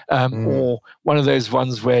 Or one of those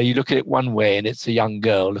ones where you look at it one way and it's a young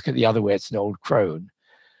girl, look at the other way, it's an old crone.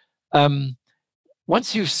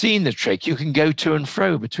 Once you've seen the trick, you can go to and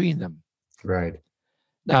fro between them. Right.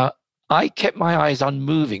 Now, I kept my eyes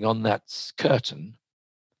unmoving on that curtain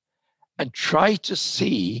and tried to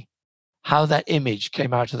see how that image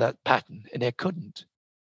came out of that pattern, and it couldn't.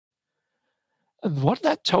 And what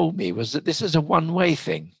that told me was that this is a one-way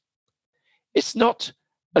thing. It's not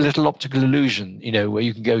a little optical illusion, where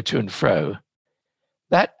you can go to and fro.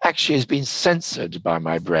 That actually has been censored by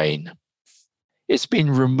my brain. It's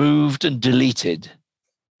been removed and deleted.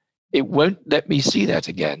 It won't let me see that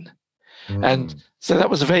again. And so that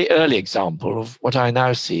was a very early example of what I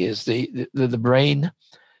now see is the brain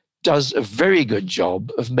does a very good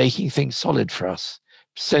job of making things solid for us,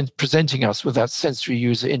 presenting us with that sensory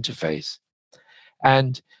user interface.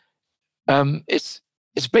 And it's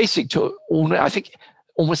basic to all. I think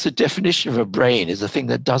almost the definition of a brain is a thing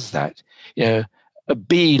that does that. a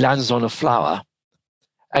bee lands on a flower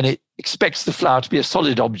and it expects the flower to be a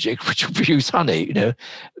solid object which will produce honey,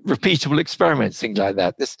 repeatable experiments, things like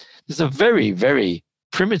that. This is a very, very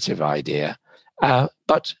primitive idea,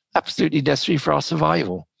 but absolutely necessary for our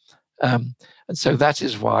survival. And so that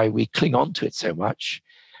is why we cling on to it so much,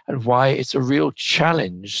 and why it's a real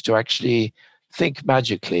challenge to actually think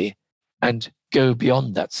magically and go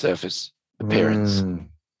beyond that surface appearance.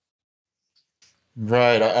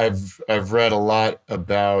 Right. I've read a lot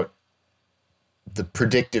about the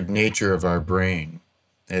predictive nature of our brain.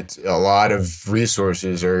 It's a lot of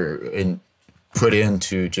resources are put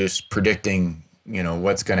into just predicting,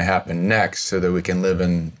 what's going to happen next, so that we can live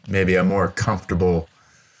in maybe a more comfortable,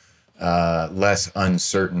 less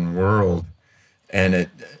uncertain world. And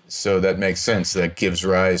so that makes sense. That gives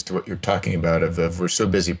rise to what you're talking about of we're so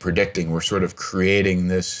busy predicting, we're sort of creating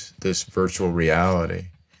this virtual reality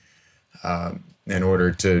in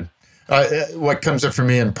order to. What comes up for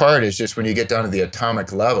me in part is just when you get down to the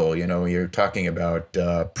atomic level, you're talking about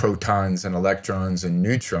protons and electrons and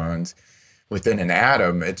neutrons within an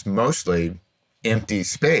atom. It's mostly empty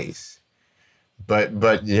space.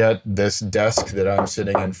 But yet this desk that I'm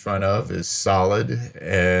sitting in front of is solid,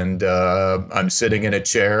 and I'm sitting in a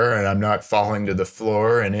chair and I'm not falling to the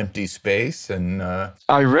floor in empty space. And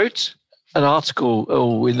I wrote an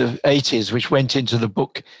article in the 80s which went into the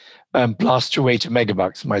book Blast Your Way to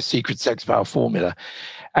Megabucks, My Secret Sex Power Formula.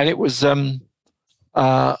 And it was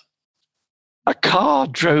a car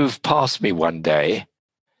drove past me one day,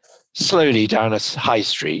 slowly down a high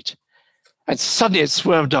street, and suddenly it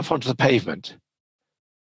swerved off onto the pavement.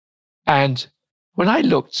 And when I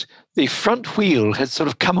looked, the front wheel had sort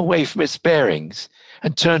of come away from its bearings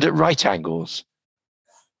and turned at right angles.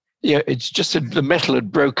 It's just the metal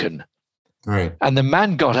had broken. Right. And the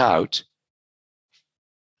man got out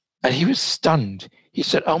and he was stunned. He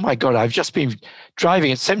said, "Oh my God, I've just been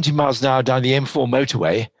driving at 70 miles an hour down the M4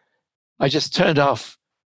 motorway. I just turned off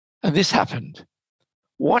and this happened.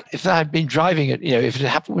 What if I had been driving it, if it had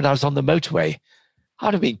happened when I was on the motorway?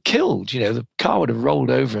 I'd have been killed. The car would have rolled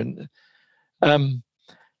over." And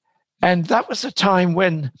that was a time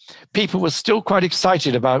when people were still quite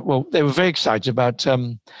excited about, they were very excited about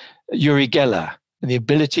Uri Geller and the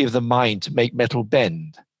ability of the mind to make metal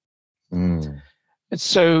bend. And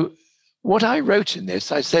so what I wrote in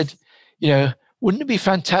this, I said, wouldn't it be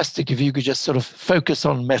fantastic if you could just sort of focus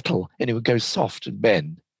on metal and it would go soft and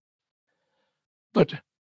bend? But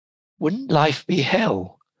wouldn't life be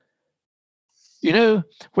hell?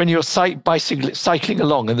 When you're cycling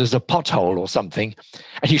along and there's a pothole or something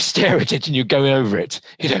and you stare at it and you go over it,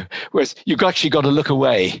 whereas you've actually got to look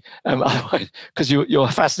away because you're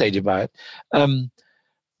fascinated by it.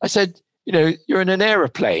 I said, you're in an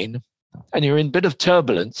aeroplane and you're in a bit of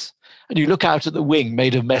turbulence and you look out at the wing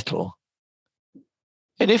made of metal.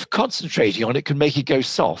 And if concentrating on it can make it go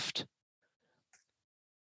soft,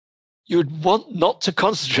 you would want not to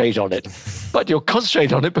concentrate on it, but you're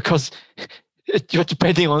concentrating on it because you're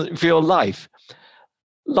depending on it for your life.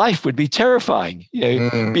 Life would be terrifying,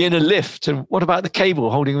 be in a lift. And what about the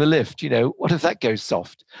cable holding the lift? What if that goes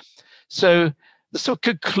soft? So the sort of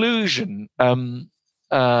conclusion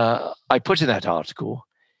I put in that article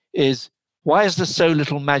is, why is there so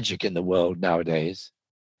little magic in the world nowadays?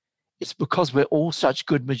 It's because we're all such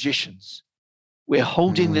good magicians. We're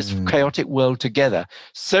holding this chaotic world together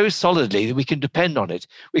so solidly that we can depend on it.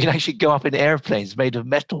 We can actually go up in airplanes made of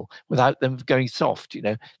metal without them going soft,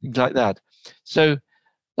 things like that. So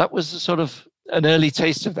that was sort of an early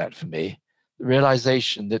taste of that for me, the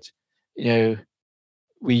realization that,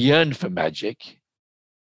 we yearn for magic,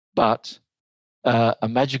 but a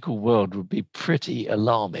magical world would be pretty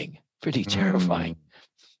alarming, pretty terrifying.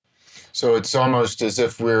 So it's almost as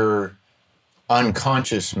if we're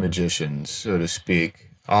unconscious magicians, so to speak,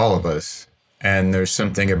 all of us. And there's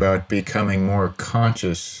something about becoming more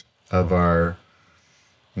conscious of our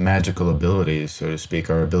magical abilities, so to speak,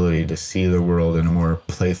 our ability to see the world in a more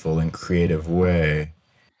playful and creative way.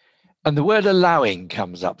 And the word allowing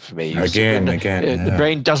comes up for me. Again. The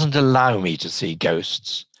brain doesn't allow me to see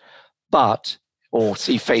ghosts, or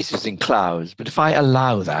see faces in clouds. But if I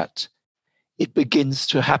allow that, it begins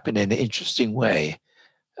to happen in an interesting way.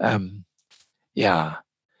 I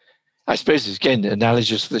suppose it's again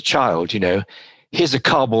analogous for the child. Here's a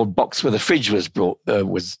cardboard box where the fridge was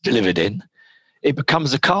delivered in. It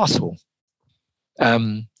becomes a castle.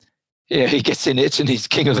 He gets in it and he's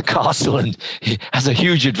king of the castle and he has a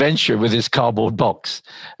huge adventure with his cardboard box.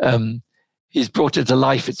 He's brought it to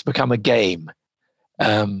life. It's become a game.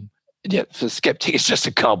 Yet for the skeptic, it's just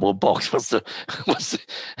a cardboard box. What's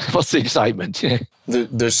the excitement?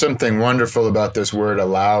 There's something wonderful about this word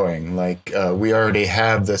allowing. Like we already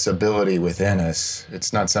have this ability within us.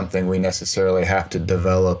 It's not something we necessarily have to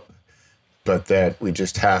develop, but that we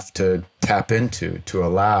just have to tap into to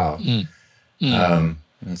allow.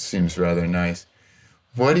 It seems rather nice.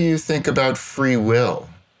 What do you think about free will?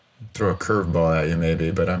 Throw a curveball at you maybe,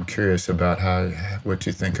 but I'm curious about what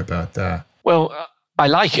you think about that. Well, I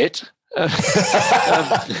like it.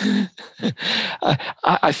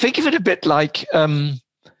 I think of it a bit like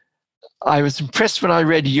I was impressed when I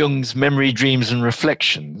read Jung's Memory, Dreams and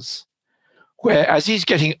Reflections, where as he's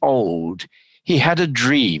getting old, he had a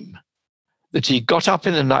dream that he got up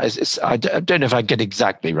in the night. I don't know if I get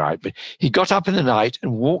exactly right, but he got up in the night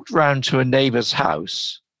and walked round to a neighbor's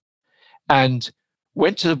house and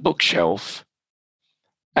went to the bookshelf,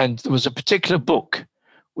 and there was a particular book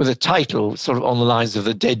with a title sort of on the lines of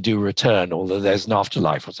The Dead Do Return, or There's an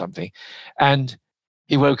Afterlife or something. And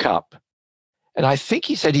he woke up. And I think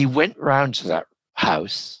he said he went round to that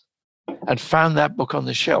house and found that book on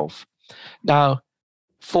the shelf. Now,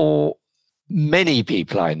 for many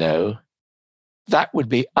people I know, that would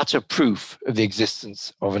be utter proof of the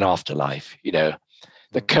existence of an afterlife.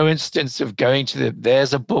 The coincidence of going to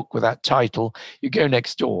there's a book with that title, you go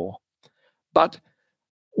next door. But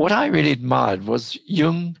what I really admired was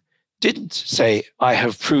Jung didn't say, I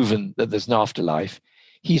have proven that there's an afterlife.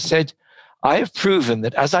 He said, I have proven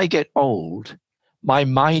that as I get old, my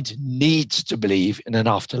mind needs to believe in an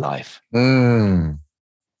afterlife. And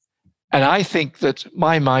I think that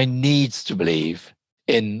my mind needs to believe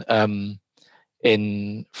in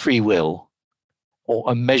free will, or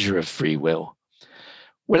a measure of free will.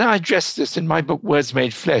 When I addressed this in my book, Words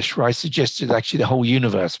Made Flesh, where I suggested actually the whole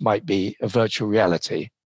universe might be a virtual reality,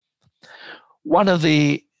 one of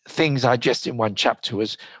the things I addressed in one chapter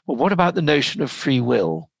was, well, what about the notion of free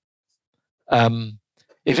will?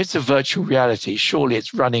 If it's a virtual reality, surely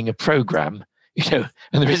it's running a program, and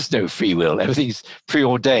there is no free will. Everything's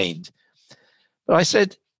preordained. But I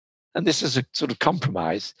said, and this is a sort of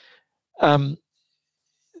compromise, there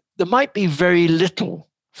might be very little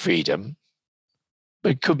freedom,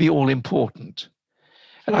 but it could be all important.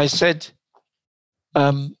 And I said,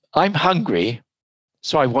 I'm hungry,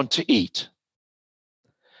 so I want to eat.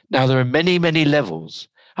 Now, there are many, many levels.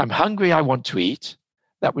 I'm hungry, I want to eat.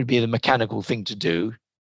 That would be the mechanical thing to do,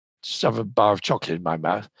 shove a bar of chocolate in my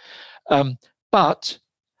mouth. But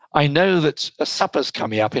I know that a supper's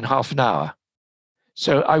coming up in half an hour.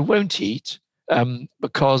 So I won't eat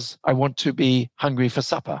because I want to be hungry for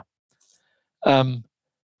supper.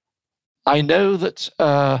 I know that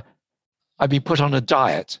I've been put on a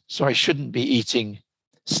diet, so I shouldn't be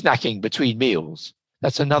snacking between meals.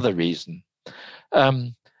 That's another reason.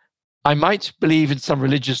 I might believe in some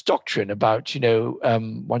religious doctrine about,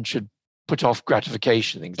 one should put off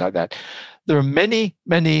gratification, things like that. There are many,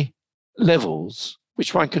 many levels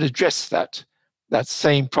which one could address that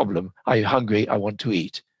same problem. I'm hungry, I want to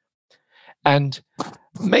eat. And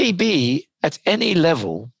maybe at any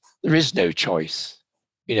level, there is no choice.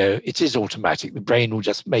 It is automatic. The brain will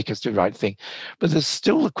just make us do the right thing. But there's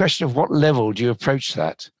still the question of what level do you approach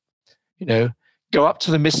that? Go up to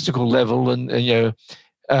the mystical level and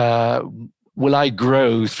will I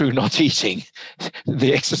grow through not eating?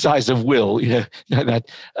 The exercise of will, like that.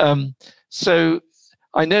 So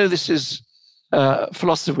I know this is,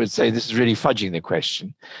 philosophers would say this is really fudging the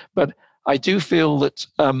question, but I do feel that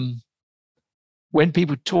when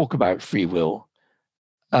people talk about free will,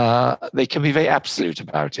 they can be very absolute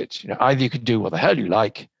about it. Either you can do what the hell you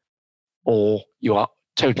like, or you are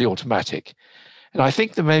totally automatic. And I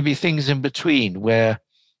think there may be things in between where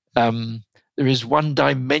there is one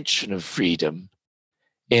dimension of freedom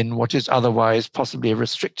in what is otherwise possibly a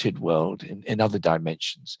restricted world in other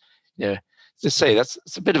dimensions. To say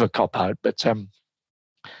it's a bit of a cop-out, but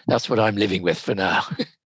that's what I'm living with for now.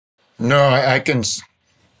 No, I can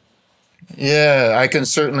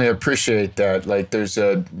certainly appreciate that. Like there's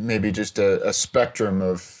maybe just a spectrum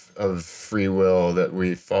of free will that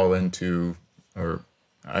we fall into, or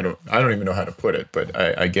I don't even know how to put it, but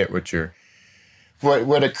I get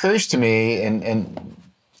what occurs to me, and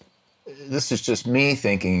this is just me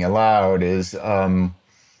thinking aloud, is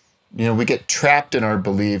we get trapped in our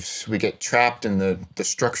beliefs, we get trapped in the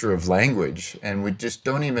structure of language, and we just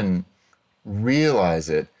don't even realize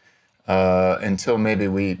it until maybe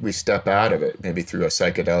we step out of it, maybe through a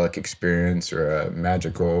psychedelic experience or a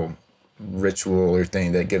magical ritual or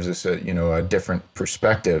thing that gives us a different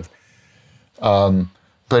perspective.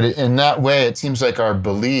 But in that way, it seems like our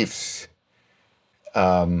beliefs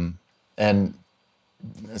and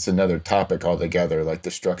that's another topic altogether, like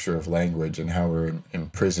the structure of language and how we're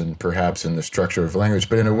imprisoned perhaps in the structure of language.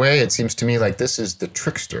 But in a way, it seems to me like this is the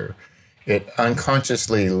trickster. It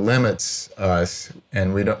unconsciously limits us,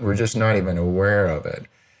 and we're just not even aware of it.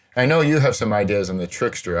 I know you have some ideas on the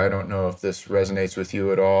trickster. I don't know if this resonates with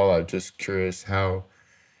you at all. I'm just curious how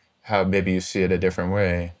maybe you see it a different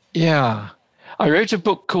way. Yeah. I wrote a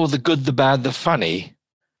book called The Good, the Bad, the Funny.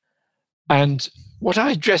 And what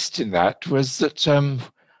I addressed in that was that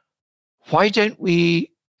why don't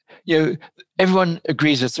we, everyone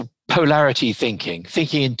agrees it's a polarity thinking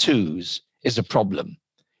in twos is a problem.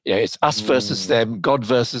 It's us versus them, God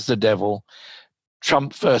versus the devil,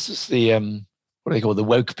 Trump versus the, what do they call the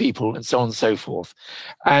woke people, and so on and so forth.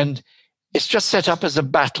 And it's just set up as a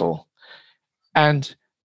battle. And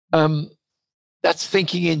that's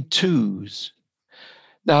thinking in twos.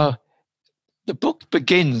 Now, the book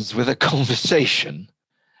begins with a conversation,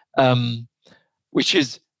 which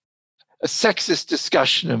is a sexist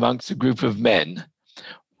discussion amongst a group of men.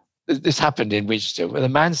 This happened in Winchester, where the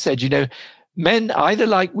man said, men either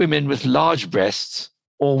like women with large breasts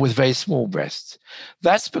or with very small breasts.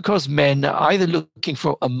 That's because men are either looking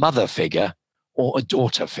for a mother figure or a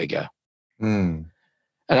daughter figure. Mm.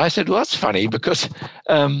 And I said, well, that's funny because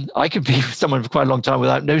I could be with someone for quite a long time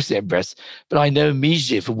without noticing their breasts, but I know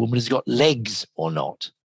immediately if a woman has got legs or not.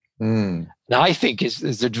 Mm. Now, I think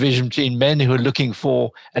there's a division between men who are looking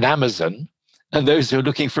for an Amazon and those who are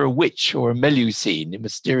looking for a witch or a Melusine, a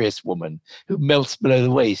mysterious woman who melts below the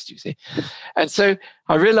waist, you see. And so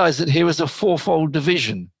I realized that here was a fourfold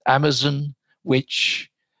division: Amazon, witch,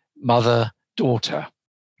 mother, daughter.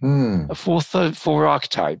 Four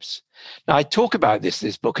archetypes. Now, I talk about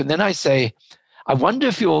this book, and then I say, I wonder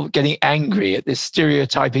if you're getting angry at this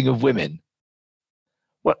stereotyping of women.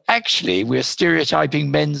 Well, actually, we're stereotyping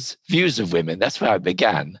men's views of women. That's how it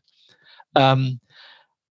began.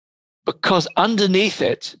 Because underneath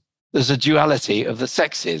it, there's a duality of the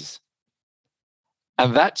sexes.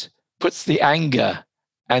 And that puts the anger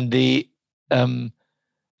and the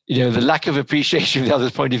lack of appreciation of the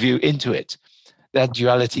other's point of view into it, that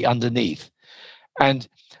duality underneath. And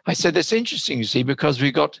I said, that's interesting, you see, because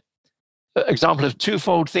we've got an example of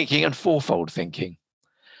twofold thinking and fourfold thinking.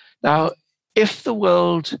 Now, if the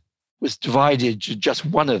world was divided to just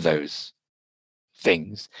one of those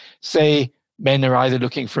things, say men are either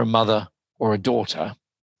looking for a mother or a daughter,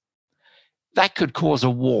 that could cause a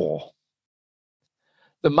war.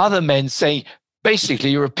 The mother men saying, basically,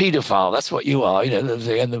 you're a pedophile. That's what you are,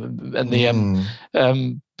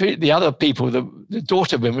 the other people, the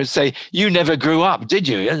daughter women would say, you never grew up, did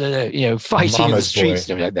you? Fighting in the streets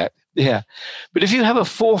and everything like that. Yeah. But if you have a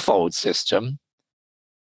fourfold system,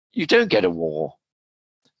 you don't get a war.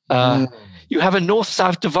 You have a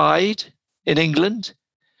north-south divide in England,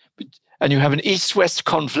 and you have an east-west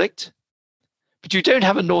conflict, but you don't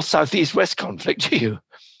have a north-south, east-west conflict, do you?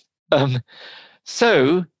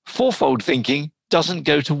 So fourfold thinking doesn't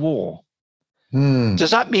go to war. Does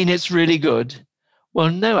that mean it's really good? Well,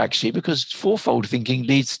 no, actually, because fourfold thinking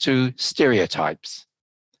leads to stereotypes.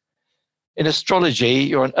 In astrology,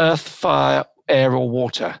 you're an earth, fire, air, or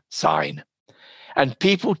water sign. And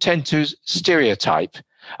people tend to stereotype,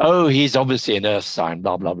 oh, he's obviously an earth sign,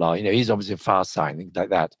 blah, blah, blah. He's obviously a fire sign, things like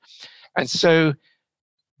that. And so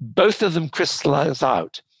both of them crystallize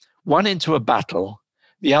out, one into a battle,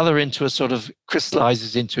 the other into a sort of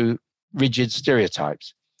crystallizes into rigid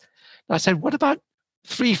stereotypes. And I said, what about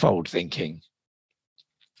threefold thinking?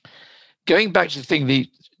 Going back to the thing,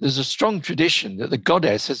 there's a strong tradition that the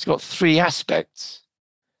goddess has got three aspects.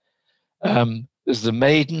 There's the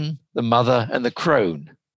maiden, the mother, and the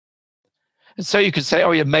crone. And so you could say,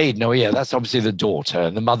 oh, you're maiden. Oh, yeah, that's obviously the daughter,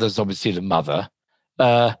 and the mother's obviously the mother.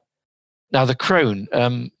 Now, the crone,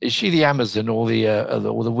 is she the Amazon or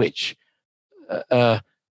the witch?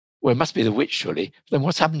 Well, it must be the witch, surely. Then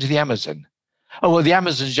what's happened to the Amazon? Oh, well, the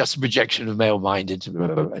Amazon is just a projection of male mind into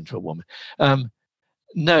a woman.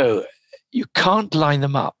 No, you can't line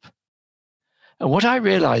them up. And what I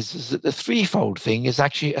realized is that the threefold thing is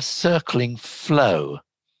actually a circling flow.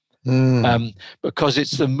 Because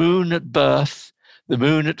it's the moon at birth, the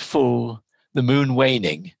moon at full, the moon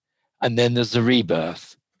waning, and then there's the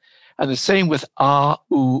rebirth. And the same with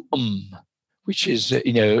which is,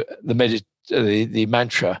 the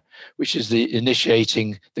mantra, which is the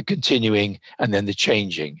initiating, the continuing, and then the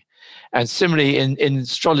changing. And similarly in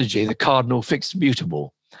astrology, the cardinal, fixed,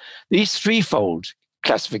 mutable. These threefold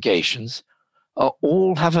classifications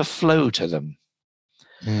all have a flow to them.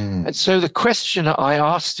 And so the question I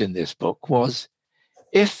asked in this book was,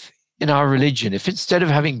 if in our religion, if instead of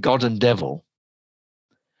having God and devil,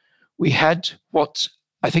 we had what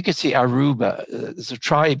I think it's the Aruba. There's a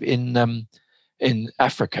tribe in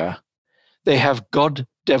Africa. They have God,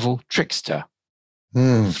 devil, trickster,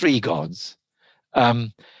 3 gods.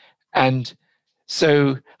 And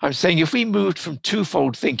so I'm saying if we moved from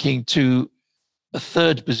twofold thinking to a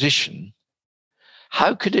third position,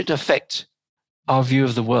 how could it affect our view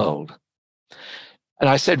of the world? And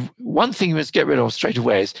I said, one thing we must get rid of straight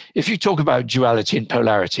away is if you talk about duality and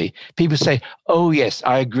polarity, people say, oh, yes,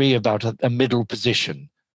 I agree about a middle position,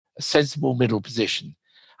 a sensible middle position.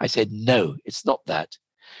 I said, no, it's not that.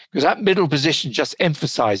 Because that middle position just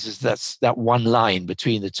emphasizes that one line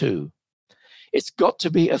between the two. It's got to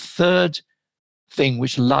be a third thing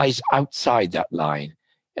which lies outside that line.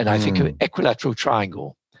 And I think of an equilateral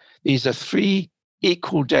triangle. These are 3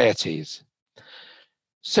 equal deities.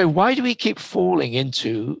 So why do we keep falling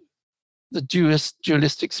into the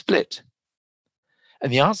dualistic split?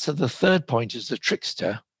 And the answer to the third point is the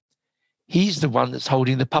trickster. He's the one that's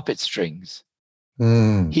holding the puppet strings.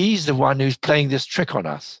 He's the one who's playing this trick on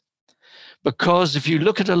us. Because if you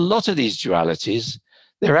look at a lot of these dualities,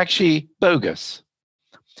 they're actually bogus.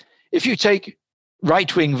 If you take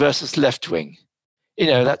right wing versus left wing,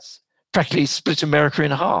 that's practically split America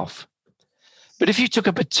in half. But if you took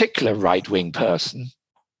a particular right wing person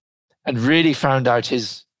and really found out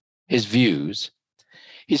his views,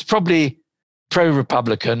 he's probably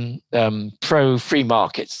pro-Republican, pro-free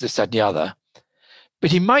markets, this, that, and the other.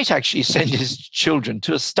 But he might actually send his children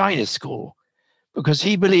to a Steiner school because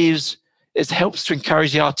he believes it helps to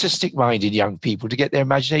encourage the artistic mind in young people to get their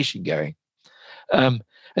imagination going. And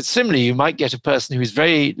similarly, you might get a person who is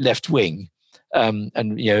very left-wing and,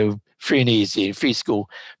 free and easy, free school.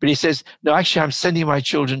 But he says, no, actually, I'm sending my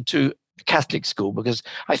children to a Catholic school because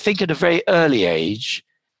I think at a very early age,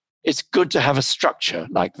 it's good to have a structure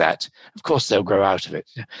like that. Of course, they'll grow out of it.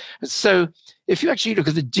 And so if you actually look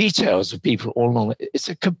at the details of people all along, it's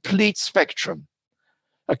a complete spectrum,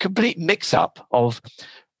 a complete mix-up of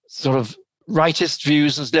sort of rightist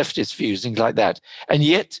views and leftist views, things like that. And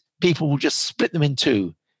yet people will just split them in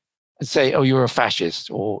 2 and say, oh, you're a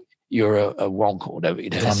fascist or you're a wonk or whatever.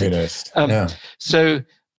 Communist. So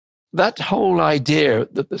that whole idea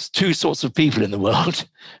that there's 2 sorts of people in the world,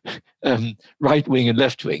 right wing and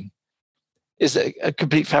left wing, is a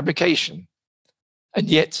complete fabrication. And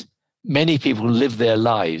yet many people live their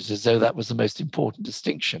lives as though that was the most important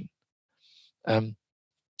distinction.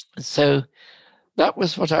 So that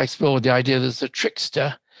was what I explored, the idea there's a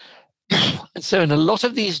trickster. And so in a lot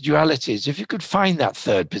of these dualities, if you could find that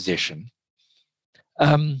third position,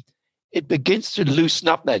 it begins to loosen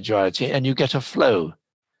up that duality and you get a flow.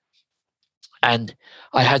 And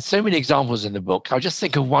I had so many examples in the book. I'll just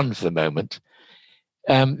think of one for the moment.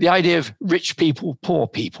 The idea of rich people, poor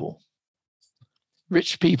people.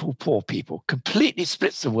 Rich people, poor people. Completely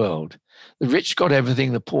splits the world. The rich got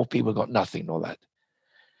everything, the poor people got nothing and all that.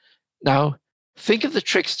 Now, think of the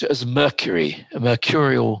trickster as Mercury, a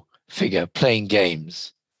mercurial figure playing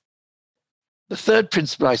games. The third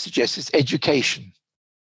principle I suggest is education.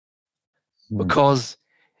 Because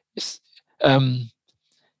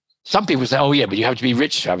some people say, oh, yeah, but you have to be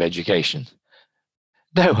rich to have education.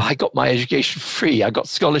 No, I got my education free. I got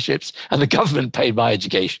scholarships and the government paid my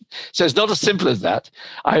education. So it's not as simple as that.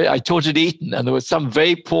 I taught at Eton and there were some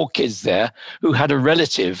very poor kids there who had a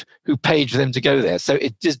relative who paid for them to go there. So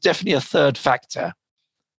it is definitely a third factor.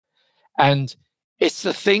 And it's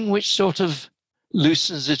the thing which sort of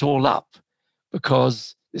loosens it all up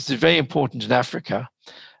because this is very important in Africa.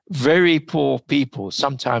 Very poor people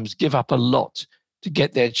sometimes give up a lot to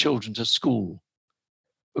get their children to school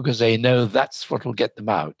because they know that's what will get them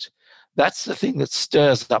out. That's the thing that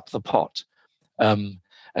stirs up the pot and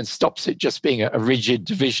stops it just being a rigid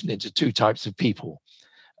division into 2 types of people.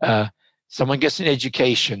 Someone gets an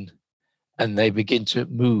education and they begin to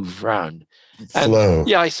move around. Flow.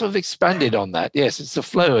 Yeah, I sort of expanded on that. Yes, it's the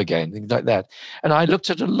flow again, things like that. And I looked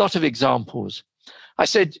at a lot of examples. I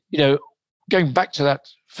said, going back to that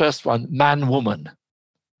first one, man-woman,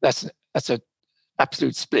 that's a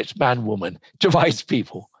absolute split, man-woman, divides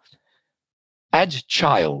people. Add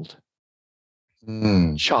child.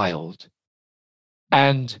 Child.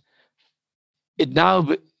 And it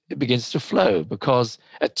begins to flow because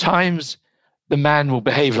at times the man will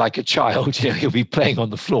behave like a child. He'll be playing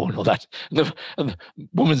on the floor and all that. And the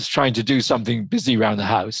woman's trying to do something busy around the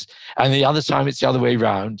house. And the other time it's the other way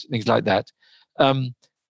around, things like that. And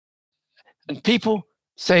people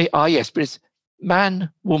say, yes, but it's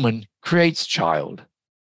man, woman creates child.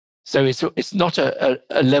 So it's not a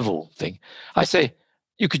level thing. I say,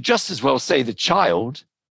 you could just as well say the child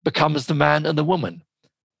becomes the man and the woman.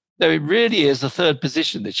 No, it really is a third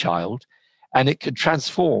position, the child, and it can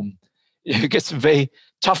transform. It gets some very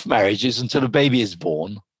tough marriages until a baby is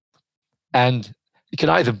born, and you can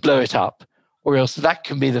either blow it up, or else that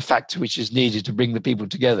can be the factor which is needed to bring the people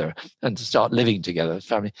together and to start living together as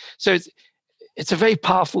family. So it's a very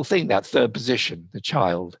powerful thing, that third position, the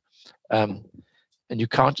child. And you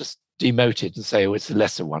can't just demote it and say, oh, it's the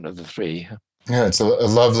lesser one of the three. Yeah, it's a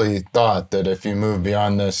lovely thought that if you move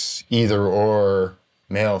beyond this either or,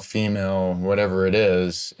 male, female, whatever it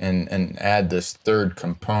is, and add this third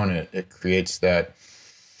component, it creates that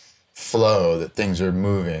flow, that things are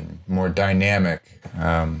moving, more dynamic.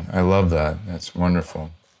 I love that. That's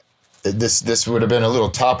wonderful. This would have been a little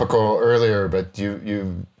topical earlier, but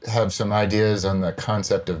you have some ideas on the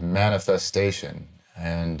concept of manifestation.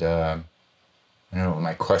 And I don't know what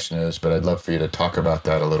my question is, but I'd love for you to talk about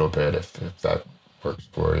that a little bit, if that works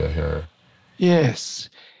for you here. Yes.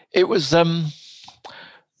 It was, I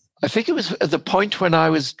think it was at the point when I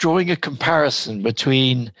was drawing a comparison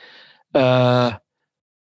between the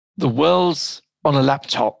world's on a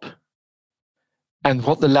laptop and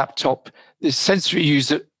what the laptop, the sensory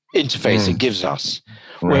user interface it gives us,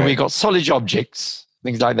 where we got solid objects,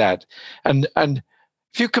 things like that. And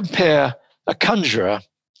if you compare, a conjurer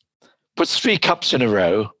puts 3 cups in a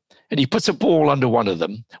row and he puts a ball under one of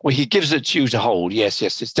them, or he gives it to you to hold. Yes,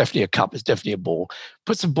 it's definitely a cup, it's definitely a ball.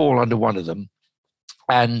 Puts a ball under one of them,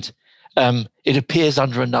 and it appears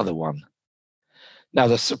under another one. Now,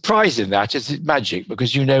 the surprise in that is it's magic,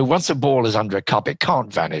 because once a ball is under a cup, it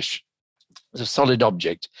can't vanish. It's a solid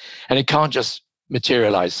object, and it can't just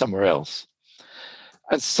materialize somewhere else.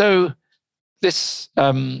 And so this,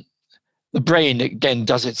 the brain, again,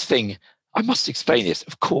 does its thing. I must explain this.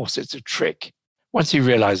 Of course, it's a trick. Once you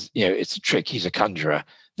realize, it's a trick, he's a conjurer,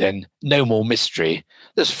 then no more mystery.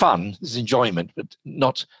 There's fun, there's enjoyment, but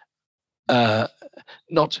not awe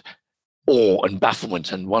and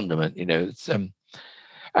bafflement and wonderment. It's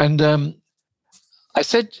I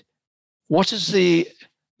said, what is the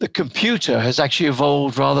computer has actually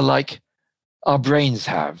evolved rather like our brains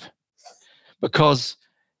have. Because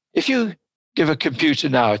if you give a computer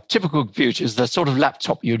now, a typical computer is the sort of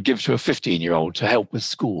laptop you'd give to a 15-year-old to help with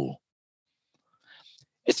school.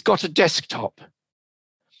 It's got a desktop.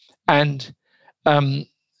 And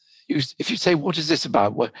if you say, what is this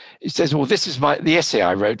about? Well, it says, well, this is the essay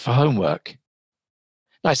I wrote for homework.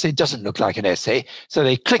 And I say, it doesn't look like an essay. So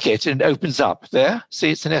they click it and it opens up. There,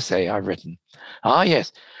 see, it's an essay I've written. Ah,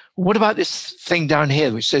 yes. What about this thing down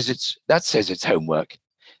here which says it's homework?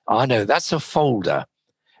 Ah, no, that's a folder.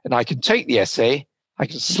 And I can take the essay, I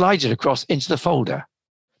can slide it across into the folder,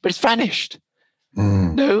 but it's vanished.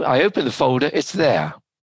 No, I open the folder, it's there.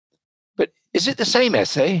 But is it the same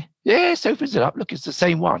essay? Yes, opens it up. Look, it's the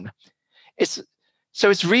same one. So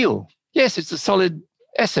it's real. Yes, it's a solid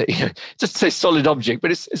essay. Just say solid object,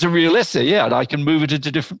 but it's a real essay. Yeah, and I can move it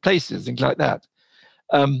into different places, things like that.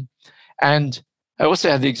 And I also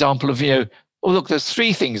had the example of, oh, look, there's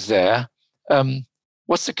 3 things there.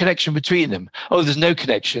 What's the connection between them? Oh, there's no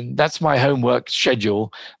connection. That's my homework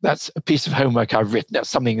schedule. That's a piece of homework I've written. That's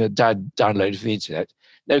something that Dad downloaded from the internet.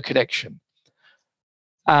 No connection.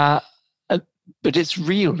 But it's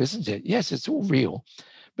real, isn't it? Yes, it's all real.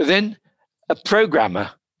 But then a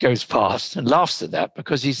programmer goes past and laughs at that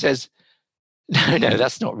because he says, no,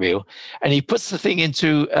 that's not real. And he puts the thing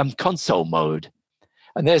into console mode.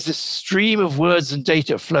 And there's this stream of words and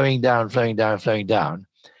data flowing down.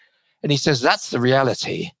 And he says, that's the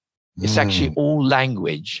reality. It's actually all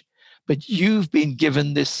language. But you've been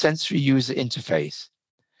given this sensory user interface.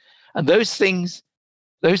 And those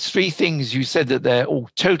 3 things, you said that they're all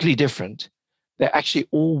totally different. They're actually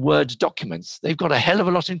all Word documents. They've got a hell of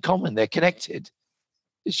a lot in common. They're connected.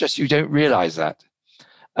 It's just you don't realize that.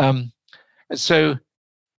 And so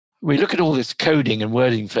we look at all this coding and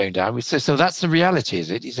wording flowing down. We say, so that's the reality, is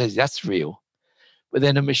it? He says, that's real. But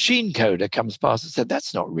then a machine coder comes past and said,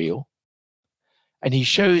 that's not real. And he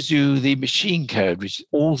shows you the machine code, which is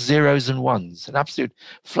all zeros and ones, an absolute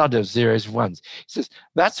flood of zeros and ones. He says,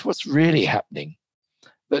 that's what's really happening.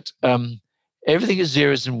 That everything is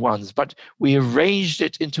zeros and ones, but we arranged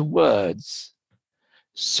it into words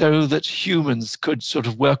so that humans could sort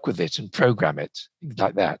of work with it and program it, things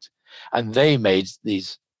like that. And they made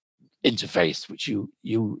these interface, which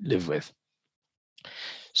you live with.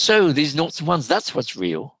 So these noughts and ones, that's what's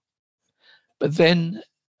real. But then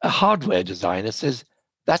a hardware designer says,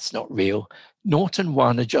 that's not real. 0 and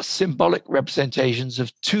 1 are just symbolic representations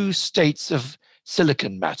of 2 states of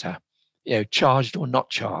silicon matter, charged or not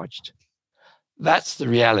charged. That's the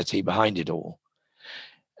reality behind it all.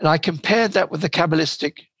 And I compared that with the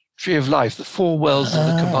Kabbalistic tree of life, the 4 worlds of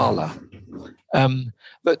the Kabbalah.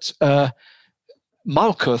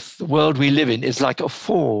 Malkuth, the world we live in, is like a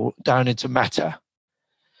fall down into matter.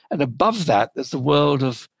 And above that, there's the world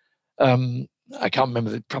of, I can't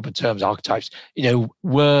remember the proper terms, archetypes,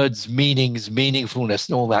 words, meanings, meaningfulness,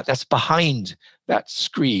 and all that. That's behind that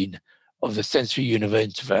screen of the sensory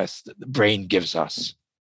universe that the brain gives us.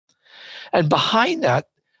 And behind that,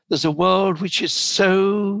 there's a world which is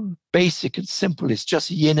so basic and simple. It's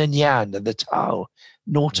just yin and yang and the Tao,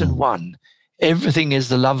 naught and one. Everything is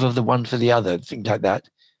the love of the one for the other, things like that.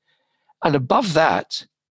 And above that,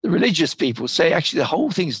 the religious people say, actually, the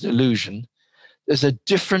whole thing's an illusion. There's a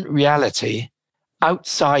different reality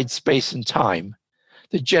outside space and time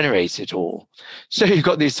that generates it all. So you've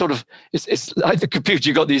got these sort of, it's like the computer,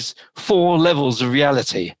 you've got these 4 levels of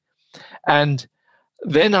reality. And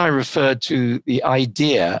then I referred to the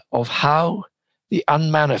idea of how the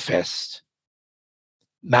unmanifest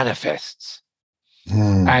manifests.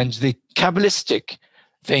 And the Kabbalistic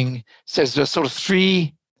thing says there's sort of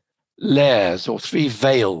 3 layers or 3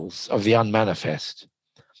 veils of the unmanifest.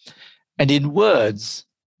 And in words,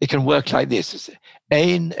 it can work like this. It's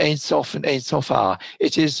Ein, Ein Sof, and Ein Sof Ah.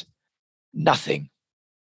 It is nothing.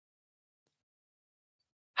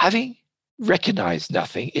 Having recognized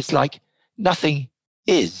nothing, it's like nothing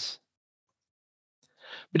is.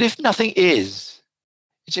 But if nothing is,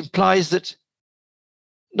 it implies that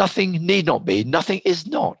nothing need not be, nothing is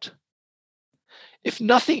not. If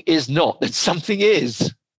nothing is not, then something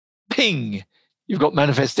is. Ping, you've got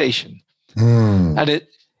manifestation. And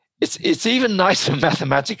it's even nicer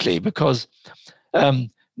mathematically because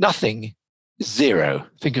nothing is 0.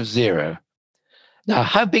 Think of 0. Now,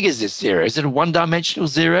 how big is this 0? Is it a 1-dimensional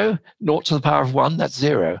 0? 0 to the power of 1, that's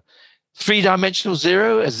 0. 3-dimensional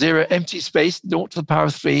 0, a 0 empty space, 0 to the power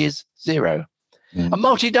of 3 is 0. A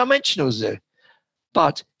multi-dimensional 0.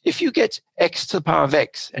 But if you get x to the power of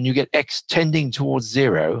x and you get x tending towards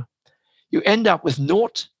 0, you end up with 0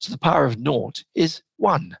 to the power of 0 is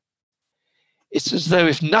 1. It's as though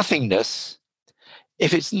if nothingness,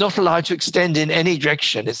 if it's not allowed to extend in any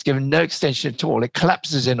direction, it's given no extension at all, it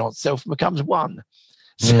collapses in on itself and becomes 1.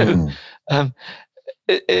 So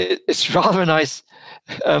it's rather nice,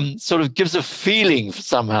 sort of gives a feeling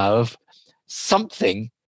somehow of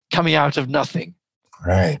something coming out of nothing.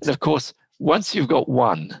 Right. And of course, once you've got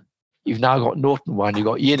 1, you've now got 0 and 1, you've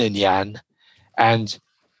got yin and yang, and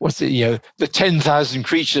the 10,000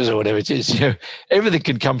 creatures or whatever it is, everything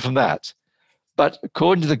can come from that. But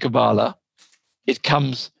according to the Kabbalah, it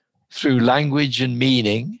comes through language and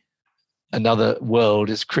meaning. Another world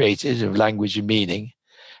is created of language and meaning.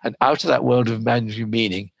 And out of that world of language and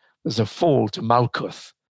meaning, there's a fall to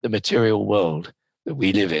Malkuth, the material world that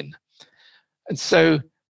we live in. And so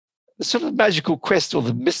the sort of magical quest or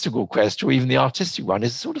the mystical quest or even the artistic one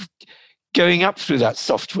is sort of going up through that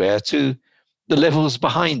software to the levels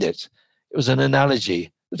behind it. It was an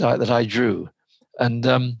analogy that I drew. And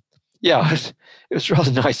it was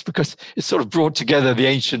rather nice because it sort of brought together the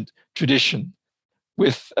ancient tradition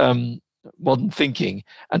with modern thinking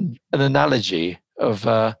and an analogy of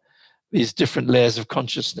these different layers of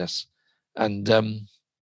consciousness. And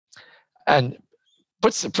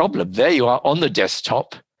what's the problem? There you are on the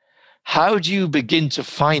desktop. How do you begin to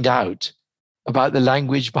find out about the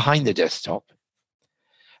language behind the desktop?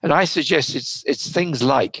 And I suggest it's things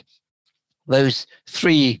like those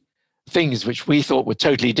 3 things which we thought were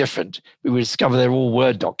totally different. We would discover they're all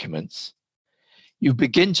Word documents. You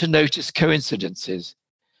begin to notice coincidences.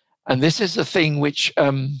 And this is the thing which,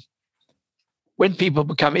 when people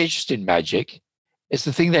become interested in magic, it's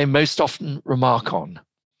the thing they most often remark on.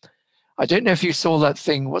 I don't know if you saw that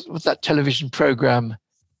thing, what was that television program,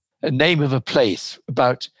 A Name of a Place,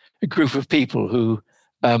 about a group of people who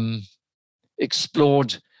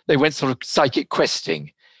explored, they went sort of psychic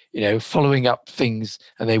questing, following up things,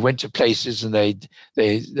 and they went to places and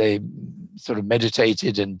they sort of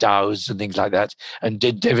meditated and dowsed and things like that and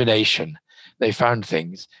did divination. They found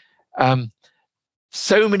things.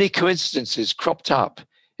 So many coincidences cropped up.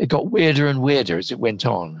 It got weirder and weirder as it went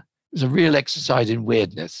on. It was a real exercise in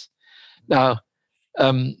weirdness. Now,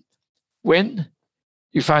 when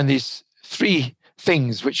you find these 3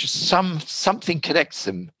 things which something connects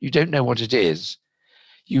them, you don't know what it is,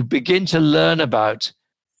 you begin to learn about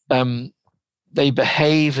they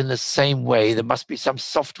behave in the same way. There must be some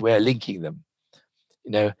software linking them,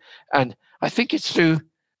 and I think it's through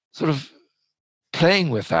sort of playing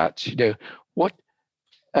with that, what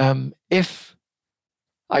if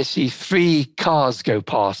I see 3 cars go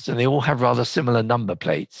past and they all have rather similar number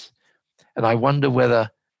plates, and I wonder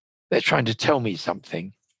whether they're trying to tell me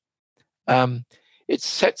something. It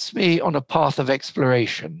sets me on a path of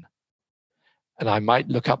exploration. And I might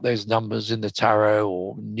look up those numbers in the tarot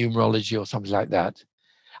or numerology or something like that.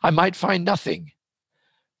 I might find nothing,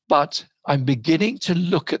 but I'm beginning to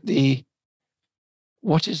look at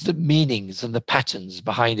what is the meanings and the patterns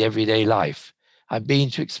behind everyday life. I'm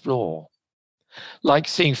beginning to explore, like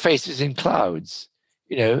seeing faces in clouds.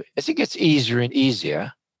 As it gets easier and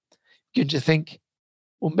easier, you begin to think,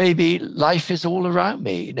 well, maybe life is all around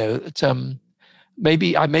me. That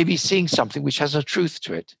maybe I may be seeing something which has a truth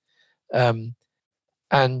to it, and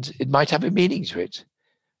it might have a meaning to it.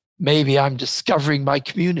 Maybe I'm discovering my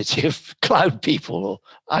community of cloud people, or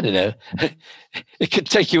I don't know. It could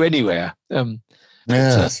take you anywhere.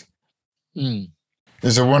 Yes.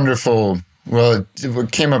 There's a wonderful, what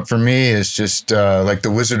came up for me is just like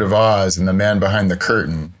the Wizard of Oz and the man behind the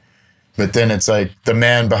curtain. But then it's like the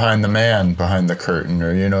man behind the curtain,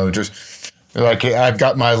 or, just like I've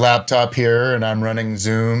got my laptop here and I'm running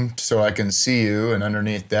Zoom so I can see you. And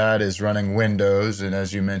underneath that is running Windows. And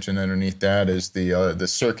as you mentioned, underneath that is the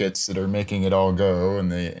circuits that are making it all go,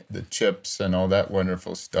 and the chips and all that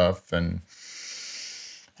wonderful stuff. And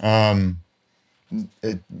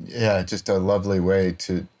just a lovely way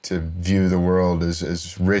to view the world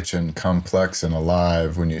as rich and complex and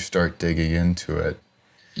alive when you start digging into it.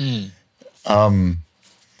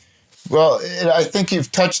 Well, I think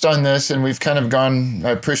you've touched on this, and we've kind of gone. I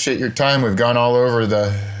appreciate your time. We've gone all over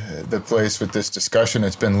the place with this discussion.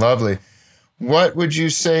 It's been lovely. What would you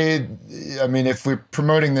say? I mean, if we're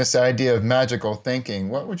promoting this idea of magical thinking,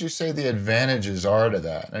 what would you say the advantages are to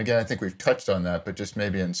that? And again, I think we've touched on that, but just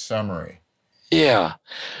maybe in summary. Yeah.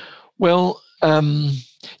 Well,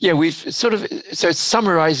 we've so it's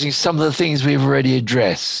summarizing some of the things we've already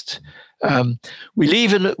addressed. We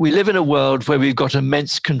live in a world where we've got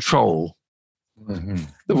immense control. Mm-hmm.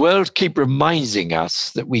 The world keeps reminding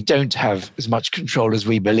us that we don't have as much control as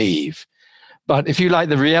we believe. But if you like,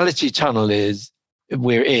 the reality tunnel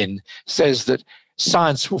we're in says that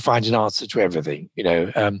science will find an answer to everything.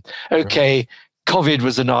 Okay. COVID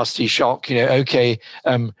was a nasty shock,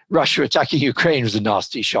 Russia attacking Ukraine was a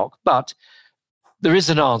nasty shock, but there is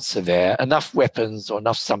an answer there, enough weapons or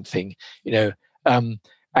enough something,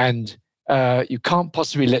 and you can't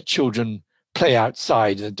possibly let children play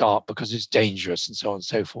outside in the dark because it's dangerous and so on and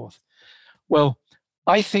so forth. Well,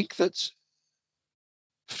 I think that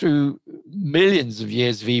through millions of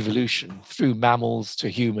years of evolution, through mammals to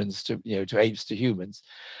humans to apes to humans,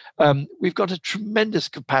 we've got a tremendous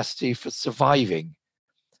capacity for surviving,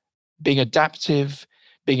 being adaptive,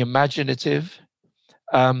 being imaginative.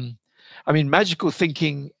 Magical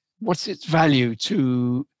thinking, what's its value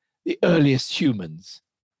to the earliest humans?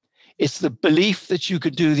 It's the belief that you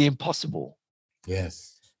could do the impossible.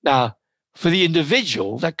 Yes. Now, for the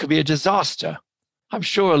individual, that could be a disaster. I'm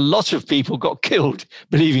sure a lot of people got killed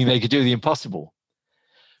believing they could do the impossible.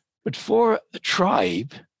 But for a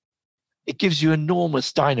tribe, it gives you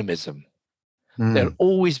enormous dynamism. They'll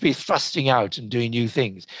always be thrusting out and doing new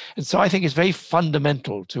things. And so I think it's very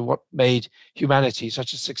fundamental to what made humanity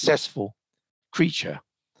such a successful creature.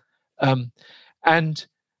 And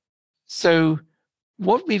so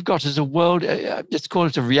what we've got is a world, let's call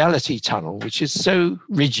it a reality tunnel, which is so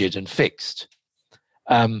rigid and fixed.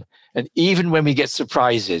 And even when we get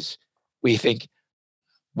surprises, we think,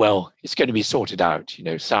 well, it's going to be sorted out.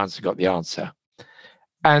 Science has got the answer.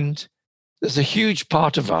 And there's a huge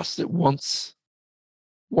part of us that wants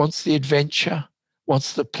the adventure,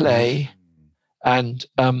 wants the play, and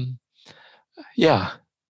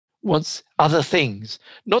wants other things.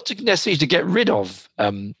 Not necessarily to get rid of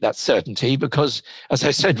that certainty, because, as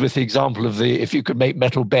I said with the example of if you could make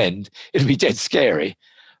metal bend, it'd be dead scary.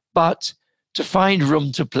 But to find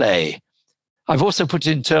room to play. I've also put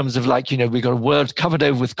it in terms of we've got a world covered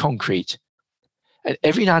over with concrete. And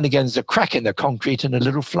every now and again, there's a crack in the concrete and a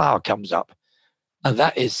little flower comes up. And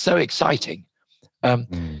that is so exciting.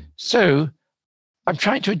 So I'm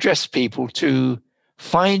trying to address people to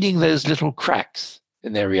finding those little cracks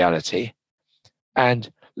in their reality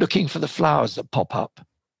and looking for the flowers that pop up.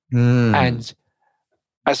 And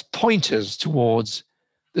as pointers towards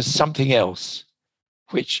there's something else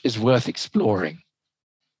which is worth exploring.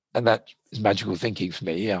 And that is magical thinking for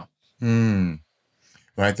me, yeah. When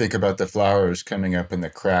I think about the flowers coming up in the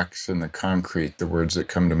cracks in the concrete, the words that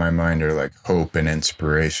come to my mind are like hope and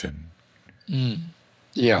inspiration.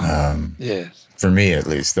 Yeah. Yes. For me, at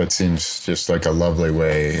least, that seems just like a lovely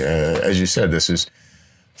way. As you said, this is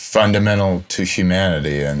fundamental to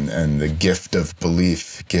humanity, and the gift of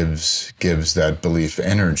belief gives that belief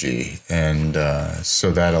energy. And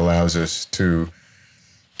so that allows us to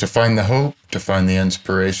find the hope, to find the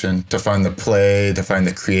inspiration, to find the play, to find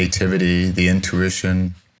the creativity, the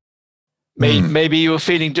intuition. Maybe you were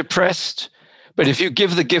feeling depressed, but if you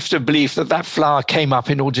give the gift of belief that flower came up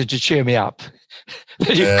in order to cheer me up,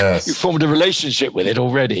 then you formed a relationship with it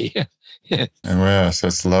already. Yes,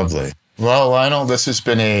 that's lovely. Well, Lionel, this has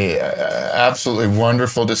been a absolutely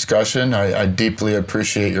wonderful discussion. I deeply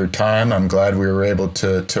appreciate your time. I'm glad we were able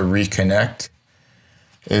to reconnect.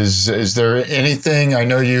 Is there anything? I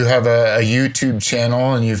know you have a YouTube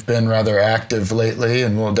channel and you've been rather active lately,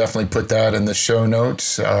 and we'll definitely put that in the show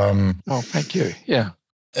notes. Oh, thank you. Yeah.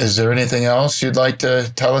 Is there anything else you'd like to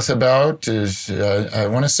tell us about? I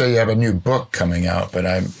want to say you have a new book coming out, but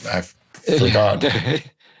I forgot.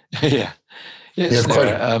 Yeah. Yes. You have quite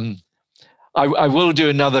a, I will do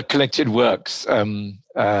another collected works.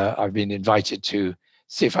 I've been invited to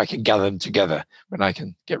see if I can gather them together when I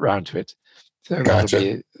can get round to it. So Gotcha.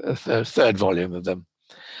 that'll be a third volume of them.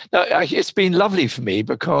 Now, it's been lovely for me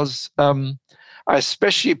because I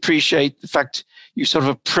especially appreciate the fact you sort of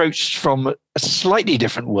approached from a slightly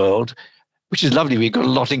different world, which is lovely. We've got a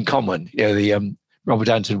lot in common, the Robert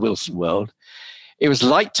Anton Wilson world. It was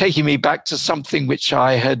like taking me back to something which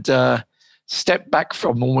I had stepped back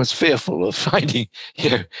from, almost fearful of finding,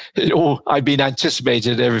 it all I'd been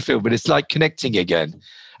anticipated in every film, but it's like connecting again.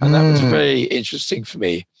 And that was very interesting for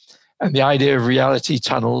me. And the idea of reality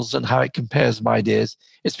tunnels and how it compares my ideas,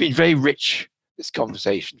 it's been very rich, this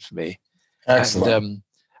conversation for me. Excellent. And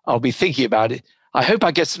I'll be thinking about it. I hope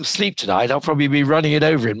I get some sleep tonight. I'll probably be running it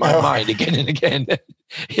over in my mind again and again.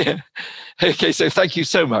 Yeah. Okay, so thank you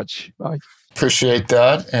so much, Mike. Appreciate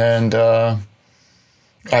that. And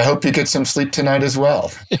I hope you get some sleep tonight as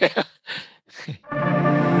well. Yeah.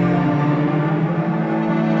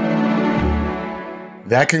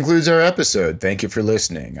 That concludes our episode. Thank you for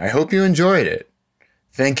listening. I hope you enjoyed it.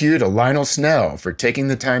 Thank you to Lionel Snell for taking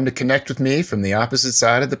the time to connect with me from the opposite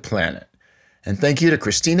side of the planet. And thank you to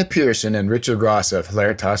Christina Pearson and Richard Ross of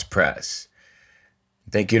Hilaritas Press.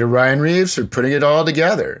 Thank you to Ryan Reeves for putting it all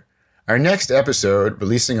together. Our next episode,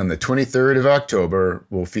 releasing on the 23rd of October,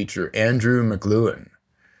 will feature Andrew McLuhan.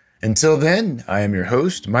 Until then, I am your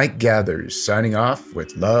host, Mike Gathers, signing off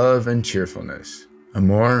with love and cheerfulness.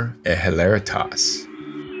 Amor et Hilaritas.